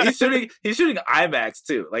 He's shooting IMAX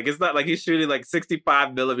too. Like it's not like he's shooting like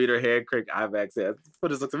 65 millimeter hand crank IMAX. Yeah,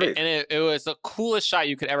 footage looks amazing. And it was the coolest shot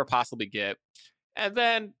you could ever possibly get. And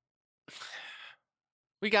then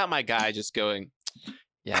we got my guy just going,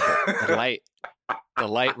 yeah, but the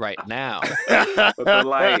light right now. The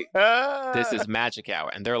light. This is magic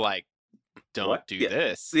hour. And they're like, don't do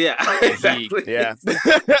this. Yeah, exactly. He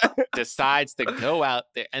decides to go out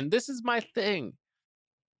there. And this is my thing.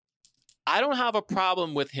 I don't have a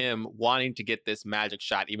problem with him wanting to get this magic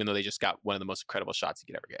shot, even though they just got one of the most incredible shots he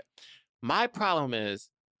could ever get. My problem is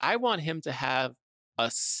I want him to have a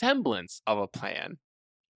semblance of a plan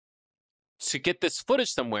to get this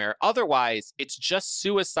footage somewhere. Otherwise, it's just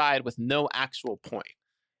suicide with no actual point.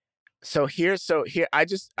 So here, I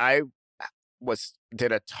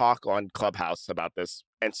did a talk on Clubhouse about this,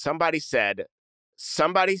 and somebody said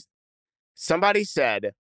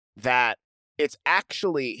that it's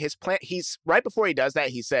actually his plan. He's right before he does that,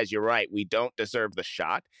 he says, "You're right, we don't deserve the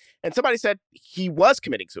shot." And somebody said he was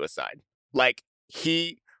committing suicide. Like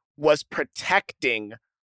he was protecting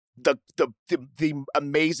the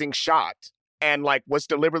amazing shot and like was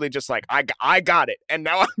deliberately just like, I got it and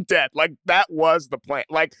now I'm dead. Like that was the plan.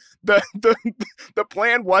 Like the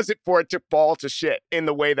plan wasn't for it to fall to shit in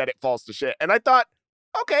the way that it falls to shit. And I thought,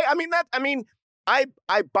 okay, I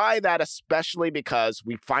buy that, especially because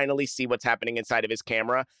we finally see what's happening inside of his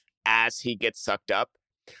camera as he gets sucked up.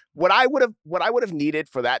 What I would have needed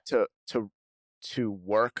for that to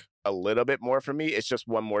work a little bit more for me is just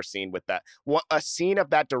one more scene with that. A scene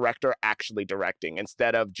of that director actually directing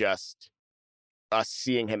instead of just us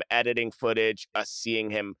seeing him editing footage, us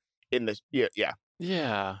seeing him in the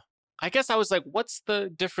Yeah. I guess I was like, what's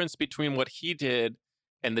the difference between what he did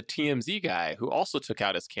and the TMZ guy who also took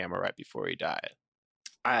out his camera right before he died?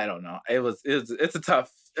 I don't know. It's a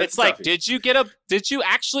tough. It's like, did you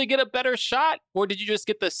actually get a better shot, or did you just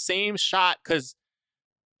get the same shot? Because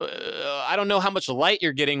I don't know how much light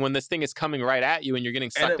you're getting when this thing is coming right at you and you're getting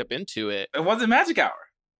sucked up into it. It wasn't magic hour,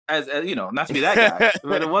 as you know, not to be that guy,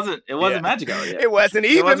 but it wasn't magic hour yet. It wasn't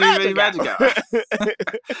even magic hour.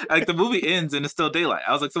 Like the movie ends and it's still daylight.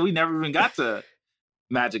 I was like, so we never even got to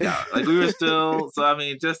magic hour. Like we were still. So I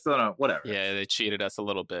mean, just whatever. Yeah, they cheated us a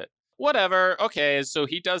little bit. Whatever. Okay, so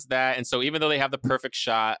he does that, and so even though they have the perfect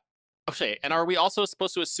shot, okay, and are we also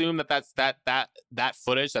supposed to assume that that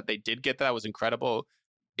footage that they did get that was incredible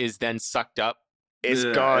is then sucked up? It's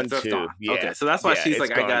gone too. Gone. Yeah. Okay, so that's why she's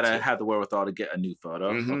like, I gotta too. have the wherewithal to get a new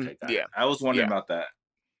photo. Mm-hmm. Okay, got it. I was wondering about that.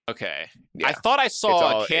 Okay, yeah. I thought I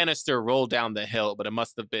saw a canister roll down the hill, but it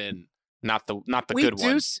must have been not the good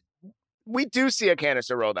one. We do see a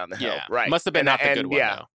canister roll down the hill, right? Must have been not the good one,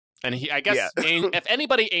 though. And I guess if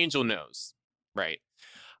anybody, Angel knows, right?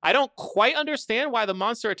 I don't quite understand why the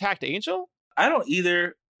monster attacked Angel. I don't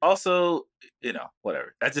either. Also,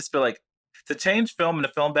 whatever. I just feel like to change film in a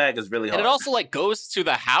film bag is really hard. And it also like goes to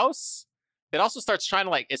the house. It also starts trying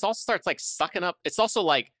to sucking up. It's also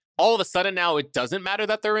like all of a sudden now it doesn't matter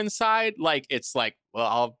that they're inside. Like it's like, well,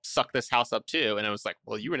 I'll suck this house up too. And it was like,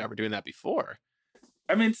 well, you were never doing that before.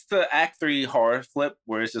 I mean, it's the Act 3 horror flip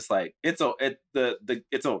where it's just like it's over.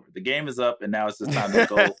 The game is up, and now it's just time to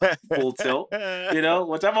go full tilt.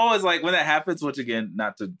 Which I'm always like when that happens. Which again,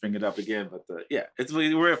 not to bring it up again, but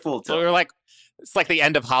we're at full tilt. So it's like the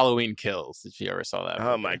end of Halloween Kills. If you ever saw that?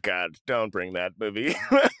 Oh my God! Don't bring that movie.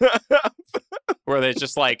 Where they're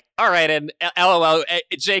just like, all right, and LOL,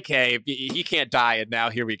 JK, he can't die, and now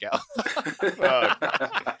here we go.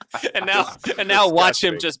 and now watch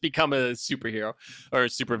him just become a superhero or a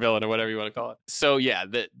supervillain or whatever you want to call it. So yeah,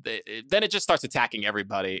 then it just starts attacking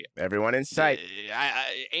everybody. Everyone in sight.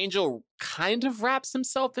 Angel kind of wraps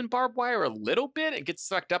himself in barbed wire a little bit and gets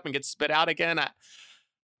sucked up and gets spit out again.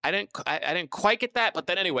 I didn't quite get that, but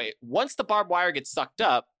then anyway, once the barbed wire gets sucked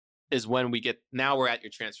up is when we're at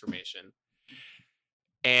your transformation.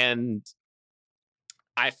 And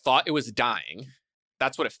I thought it was dying.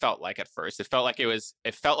 That's what it felt like at first. It felt like it was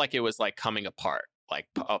like coming apart, like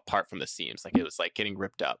apart from the seams. Like it was like getting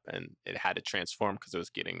ripped up and it had to transform because it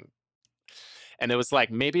was getting, and it was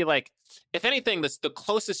like, maybe like, if anything, the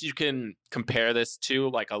closest you can compare this to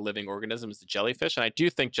like a living organism is the jellyfish. And I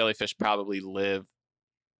do think jellyfish probably live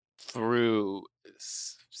through,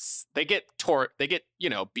 they get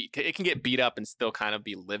it can get beat up and still kind of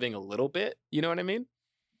be living a little bit. You know what I mean?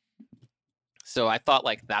 So I thought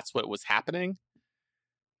like that's what was happening.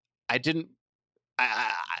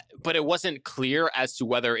 But it wasn't clear as to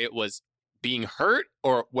whether it was being hurt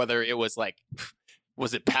or whether it was like,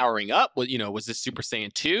 was it powering up? Was this Super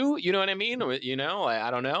Saiyan 2? You know what I mean? Or, I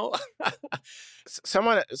don't know.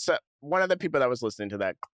 One of the people that was listening to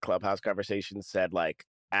that Clubhouse conversation said like,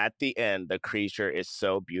 at the end, the creature is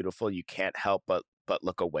so beautiful you can't help but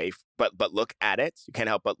look away, but look at it. You can't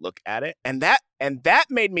help but look at it, and that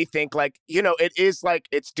made me think like, it is like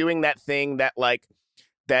it's doing that thing that like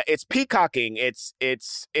that it's peacocking. It's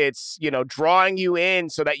drawing you in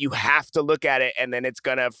so that you have to look at it, and then it's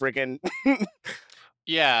gonna freaking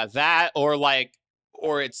yeah, that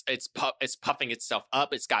or it's puffing itself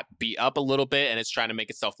up. It's got beat up a little bit and it's trying to make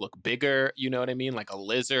itself look bigger. You know what I mean? Like a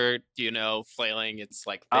lizard, flailing its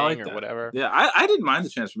like thing or whatever. Yeah, I didn't mind the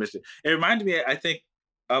transformation. It reminded me, I think,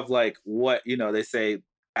 of like what, they say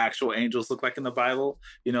actual angels look like in the Bible.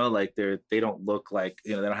 Like they don't look like,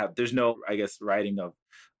 they don't have, there's no, I guess, writing of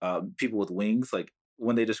people with wings. Like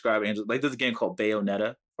when they describe angels, like there's a game called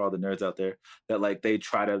Bayonetta, for all the nerds out there, that like they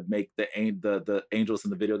try to make the angels in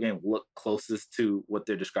the video game look closest to what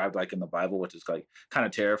they're described like in the Bible, which is like kind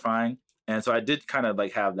of terrifying. And so I did kind of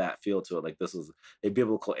like have that feel to it, like this was a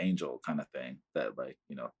biblical angel kind of thing, that like,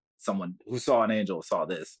 someone who saw an angel saw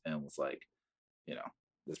this and was like,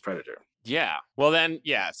 this predator. Yeah. Well then,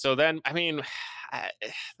 yeah. So then, I mean,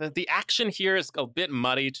 the action here is a bit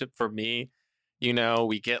muddy for me.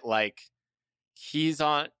 We get like, he's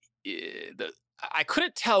on I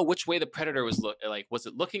couldn't tell which way the predator was was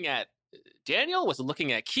it looking at Daniel? Was it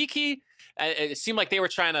looking at Kiki? It seemed like they were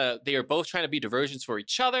both trying to be diversions for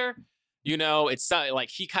each other. It's like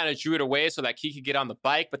he kind of drew it away so that Kiki could get on the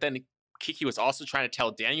bike, but then Kiki was also trying to tell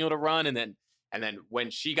Daniel to run, and then when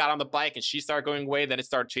she got on the bike and she started going away, then it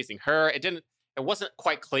started chasing her. It wasn't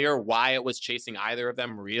quite clear why it was chasing either of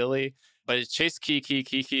them really, but it chased Kiki.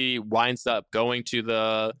 Kiki winds up going to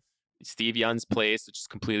the Steve Young's place, which is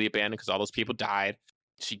completely abandoned because all those people died.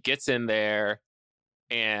 She gets in there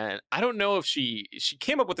And I don't know if she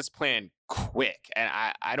came up with this plan quick. And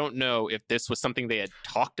I don't know if this was something they had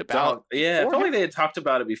talked about. Yeah, it felt like they had talked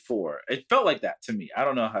about it before. It felt like that to me. I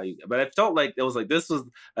don't know how you, but it felt like it was like this was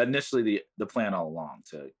initially the plan all along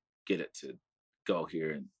to get it to go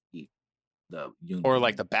here and eat the union. Or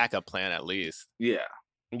like the backup plan at least. Yeah.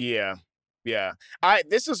 Yeah.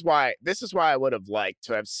 This is why I would have liked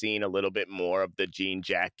to have seen a little bit more of the jean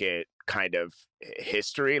jacket kind of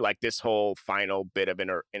history, like this whole final bit of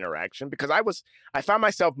interaction, because I found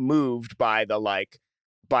myself moved by the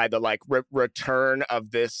return of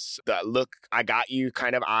this look, I got you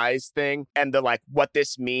kind of eyes thing, and the like what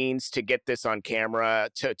this means to get this on camera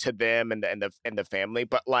to them and the family,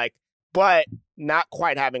 but not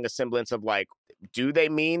quite having a semblance of like, do they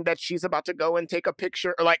mean that she's about to go and take a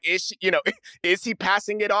picture, or like is she, is he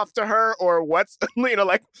passing it off to her, or what's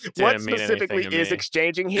what specifically is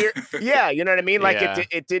exchanging here? Yeah, you know what I mean? Like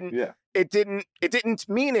it didn't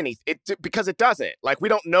mean anything. Because it doesn't. Like we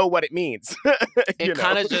don't know what it means. It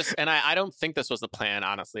kind of just, and I don't think this was the plan,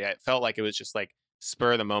 honestly. I felt like it was just like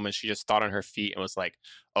spur of the moment. She just thought on her feet and was like,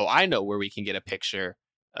 oh, I know where we can get a picture,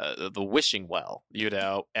 the wishing well,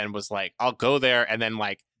 and was like, I'll go there, and then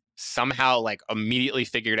like somehow like immediately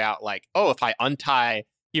figured out like, oh, if I untie,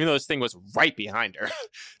 even though this thing was right behind her,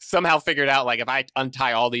 somehow figured out like if I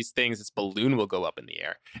untie all these things, this balloon will go up in the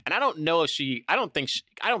air. And I don't know if I don't think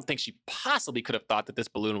she possibly could have thought that this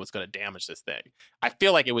balloon was going to damage this thing. I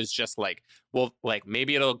feel like it was just like, well, like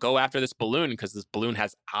maybe it'll go after this balloon because this balloon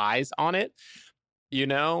has eyes on it,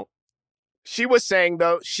 She was saying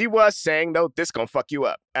though, this gonna fuck you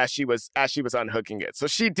up as she was unhooking it. So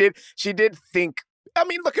she did think. I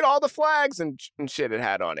mean, look at all the flags and shit it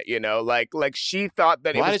had on it. Like she thought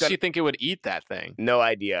that. Why did she think it would eat that thing? No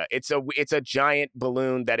idea. It's a giant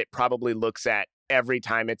balloon that it probably looks at every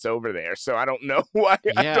time it's over there. So I don't know why.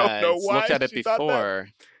 Yeah, I don't know why. Looked at it before.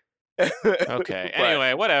 Okay.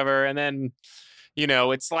 Anyway, whatever. And then.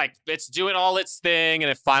 It's like it's doing all its thing, and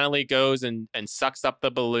it finally goes and sucks up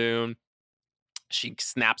the balloon. She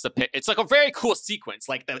snaps a pic. It's like a very cool sequence.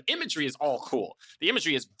 Like the imagery is all cool. The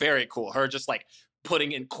imagery is very cool. Her just like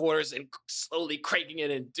putting in quarters and slowly cranking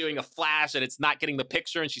it and doing a flash, and it's not getting the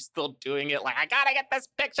picture, and she's still doing it. Like, I gotta get this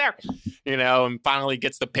picture, and finally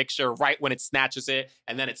gets the picture right when it snatches it,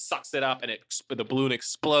 and then it sucks it up, and the balloon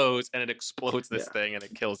explodes, and it explodes this thing, and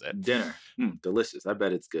it kills it. Dinner, delicious. I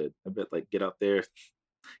bet it's good. I bet like get out there,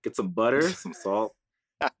 get some butter, some salt,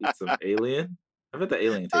 eat some alien. I bet the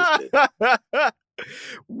alien tastes good.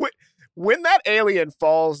 When that alien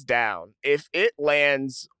falls down, if it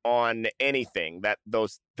lands on anything,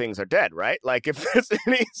 those things are dead, right? Like if there's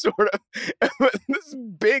any sort of this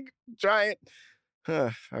big giant.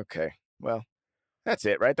 Okay, well, that's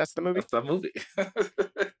it, right? That's the movie. That's the movie.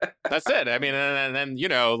 That's it. I mean, and then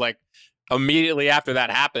like immediately after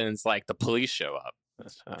that happens, like the police show up.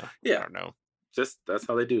 I don't know. Just that's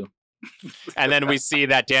how they do. And then we see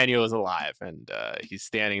that Daniel is alive, and he's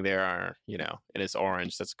standing there, in his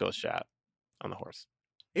orange. That's a ghost shot on the horse.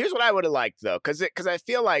 Here's what I would have liked, though, because I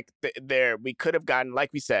feel like we could have gotten, like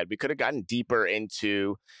we said, deeper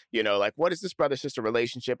into, like what is this brother-sister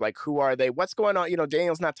relationship? Like, who are they? What's going on?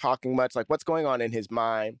 Daniel's not talking much. Like, what's going on in his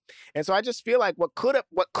mind? And so I just feel like what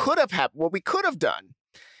we could have done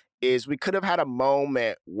is we could have had a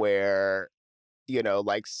moment where,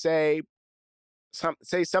 like say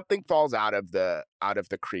something falls out of the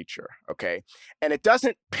creature, okay, and it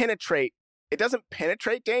doesn't penetrate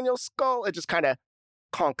Daniel's skull. It just kind of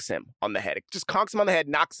conks him on the head. It just conks him on the head,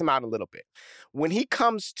 knocks him out a little bit. When he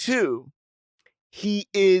comes to, he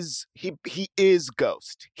is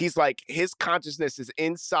Ghost. He's like, his consciousness is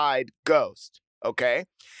inside Ghost. Okay,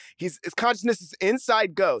 his consciousness is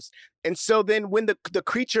inside Ghost, and so then when the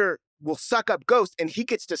creature will suck up Ghost, and he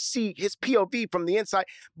gets to see his POV from the inside.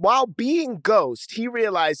 While being Ghost, he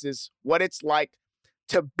realizes what it's like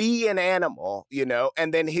to be an animal,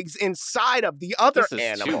 and then he's inside of the other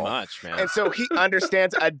animal. Too much, man. And so he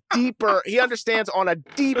understands on a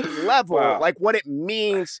deep level, like what it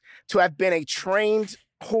means to have been a trained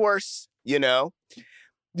horse, You know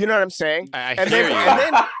what I'm saying? And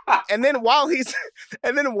then while he's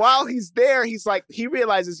there, he's like, he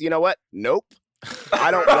realizes, you know what? Nope. I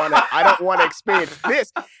don't want to experience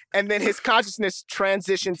this. And then his consciousness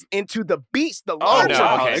transitions into the beast, the larger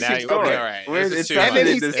all beast. right. It's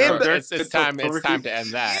time to end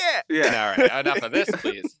that. Yeah. All right. Enough of this,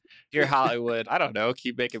 please. Dear Hollywood, I don't know.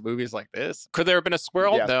 Keep making movies like this. Could there have been a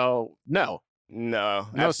squirrel? Yeah. No,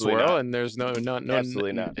 swirl, not. And there's no,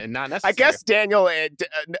 absolutely not, and not necessary. I guess Daniel,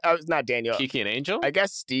 not Daniel, Kiki and Angel. I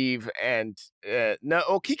guess Steve and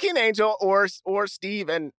Kiki and Angel, or Steve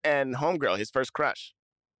and Homegirl, his first crush.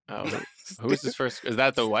 Oh, Who's his first? Is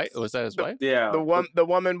that the wife? Was that his wife? Yeah. The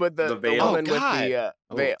woman with the veil. woman Oh, with God.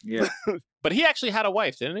 the veil. Yeah. But he actually had a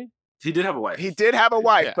wife, didn't he? He did have a wife. He did have a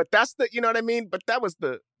wife, Yeah. but that's the, you know what I mean? But that was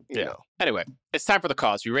the, you know. Anyway, it's time for the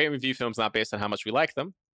cause. We rate and review films not based on how much we like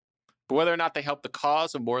them, but whether or not they help the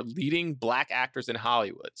cause of more leading black actors in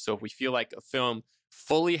Hollywood. So if we feel like a film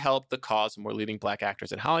fully helped the cause of more leading black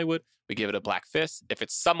actors in Hollywood, we give it a black fist. If it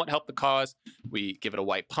somewhat helped the cause, we give it a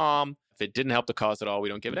white palm. If it didn't help the cause at all, we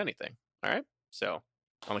don't give it anything. All right? So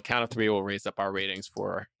on the count of 3, we'll raise up our ratings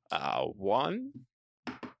for 1,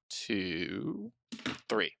 2,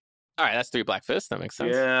 3. All right, that's 3 black fists. That makes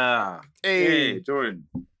sense. Yeah. Hey, Jordan.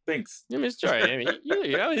 Thanks. Yeah, Mr. Jordan. I mean,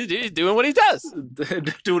 you know, he's doing what he does.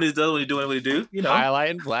 Do what he does when he's doing what he do. You know,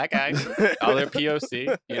 highlighting black actors, other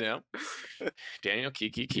POC. You know, Daniel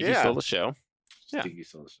Kiki stole the show. Yeah, Kiki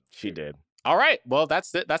stole the show. She did. All right. Well,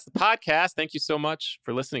 that's it. That's the podcast. Thank you so much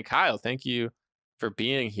for listening, Kyle. Thank you for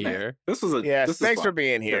being here. This was a thanks for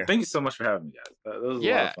being here. Yeah, thank you so much for having me, guys. That was a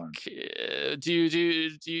lot of fun. Do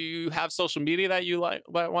you have social media that you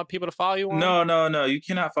want people to follow you on? No. You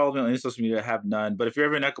cannot follow me on any social media. I have none. But if you're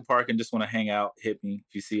ever in Echo Park and just want to hang out, hit me.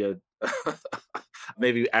 If you see a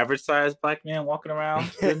maybe average sized black man walking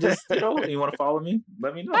around, and just you want to follow me,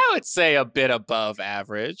 let me know. I would say a bit above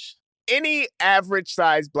average. Any average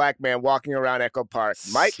sized black man walking around Echo Park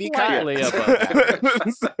might be slightly above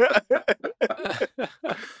average.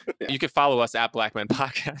 You can follow us at Blackman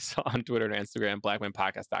Podcast on Twitter and Instagram.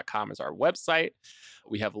 BlackmanPodcast.com is our website.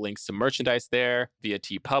 We have links to merchandise there via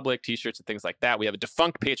TeePublic, t-shirts and things like that. We have a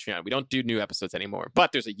defunct Patreon. We don't do new episodes anymore,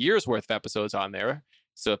 but there's a year's worth of episodes on there.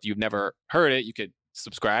 So if you've never heard it, you could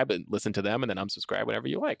subscribe and listen to them and then unsubscribe whenever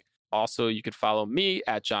you like. Also, you could follow me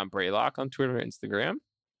at John Braylock on Twitter and Instagram.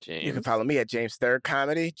 James. You can follow me at James Third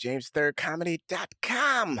Comedy,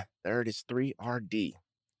 jamesthirdcomedy.com. Third is 3RD.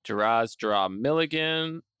 Gerard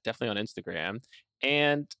Milligan, definitely on Instagram.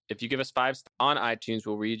 And if you give us 5 stars on iTunes,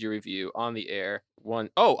 we'll read your review on the air.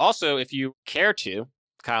 Also, if you care to,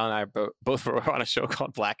 Kyle and I both were on a show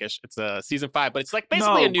called Blackish. It's season 5, but it's like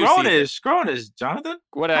basically a new season. Grownish, Jonathan.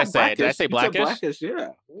 What did I say? Blackish. Did I say Blackish? Blackish, yeah.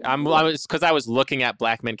 Because I was looking at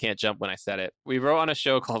Black Men Can't Jump when I said it. We wrote on a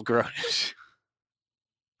show called Grownish.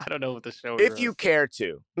 I don't know what the show is. If you care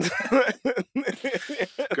to.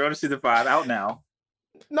 Grownish season 5 out now.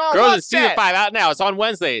 No, Grownish season 5 out now. It's on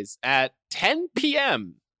Wednesdays at 10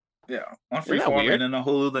 p.m. Yeah, on Freeform and then on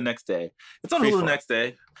Hulu the next day. It's on Hulu the next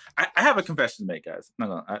day. I have a confession to make, guys.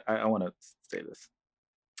 No, I want to say this.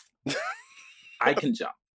 I can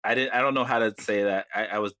jump. I don't know how to say that.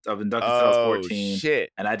 I've inducted since I was 14. Shit.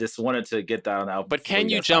 And I just wanted to get that out. But can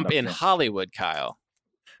you jump in Hollywood, Kyle?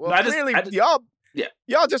 Well, clearly,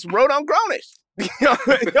 y'all just wrote on Grownish.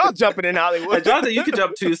 Y'all jumping in Hollywood. Jonathan, you can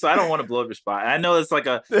jump too, so I don't want to blow up your spot. I know it's like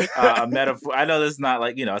a metaphor. I know this is not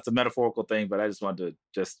like, it's a metaphorical thing, but I just wanted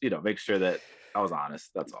to make sure that I was honest.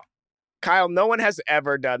 That's all. Kyle, no one has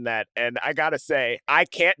ever done that. And I got to say, I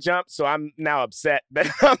can't jump, so I'm now upset that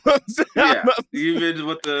I'm upset. Even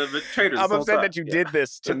with the traders. I'm upset that you did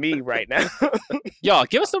this to me right now. Y'all,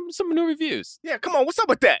 give us some new reviews. Yeah, come on. What's up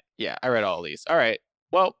with that? Yeah, I read all these. All right.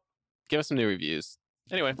 Well, give us some new reviews.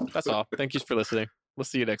 Anyway, that's all. Thank you for listening. We'll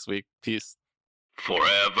see you next week. Peace.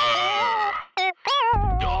 Forever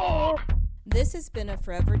Dog. This has been a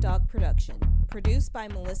Forever Dog production, produced by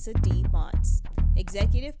Melissa D. Montz,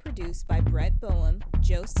 executive produced by Brett Boehm,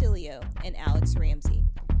 Joe Cilio, and Alex Ramsey.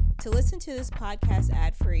 To listen to this podcast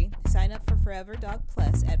ad-free, sign up for Forever Dog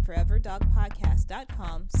Plus at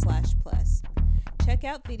foreverdogpodcast.com/plus. Check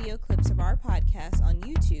out video clips of our podcast on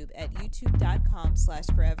YouTube at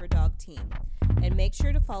youtube.com/foreverdogteam. And make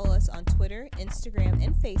sure to follow us on Twitter, Instagram,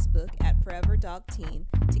 and Facebook at Forever Dog Team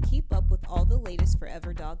to keep up with all the latest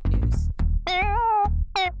Forever Dog news.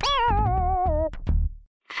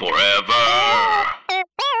 Forever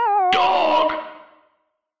Dog.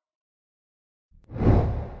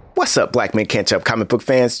 What's up, Black Men Can't Jump comic book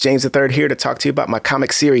fans? James III here to talk to you about my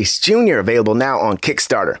comic series, Junior, available now on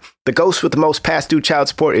Kickstarter. The ghost with the most past due child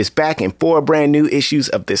support is back in 4 brand new issues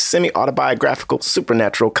of this semi-autobiographical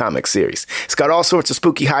supernatural comic series. It's got all sorts of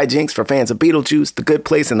spooky hijinks for fans of Beetlejuice, The Good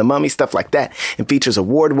Place, and The Mummy, stuff like that, and features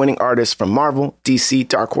award-winning artists from Marvel, DC,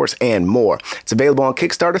 Dark Horse, and more. It's available on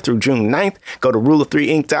Kickstarter through June 9th. Go to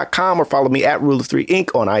ruleof3inc.com or follow me at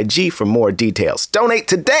ruleof3inc on IG for more details. Donate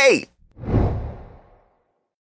today!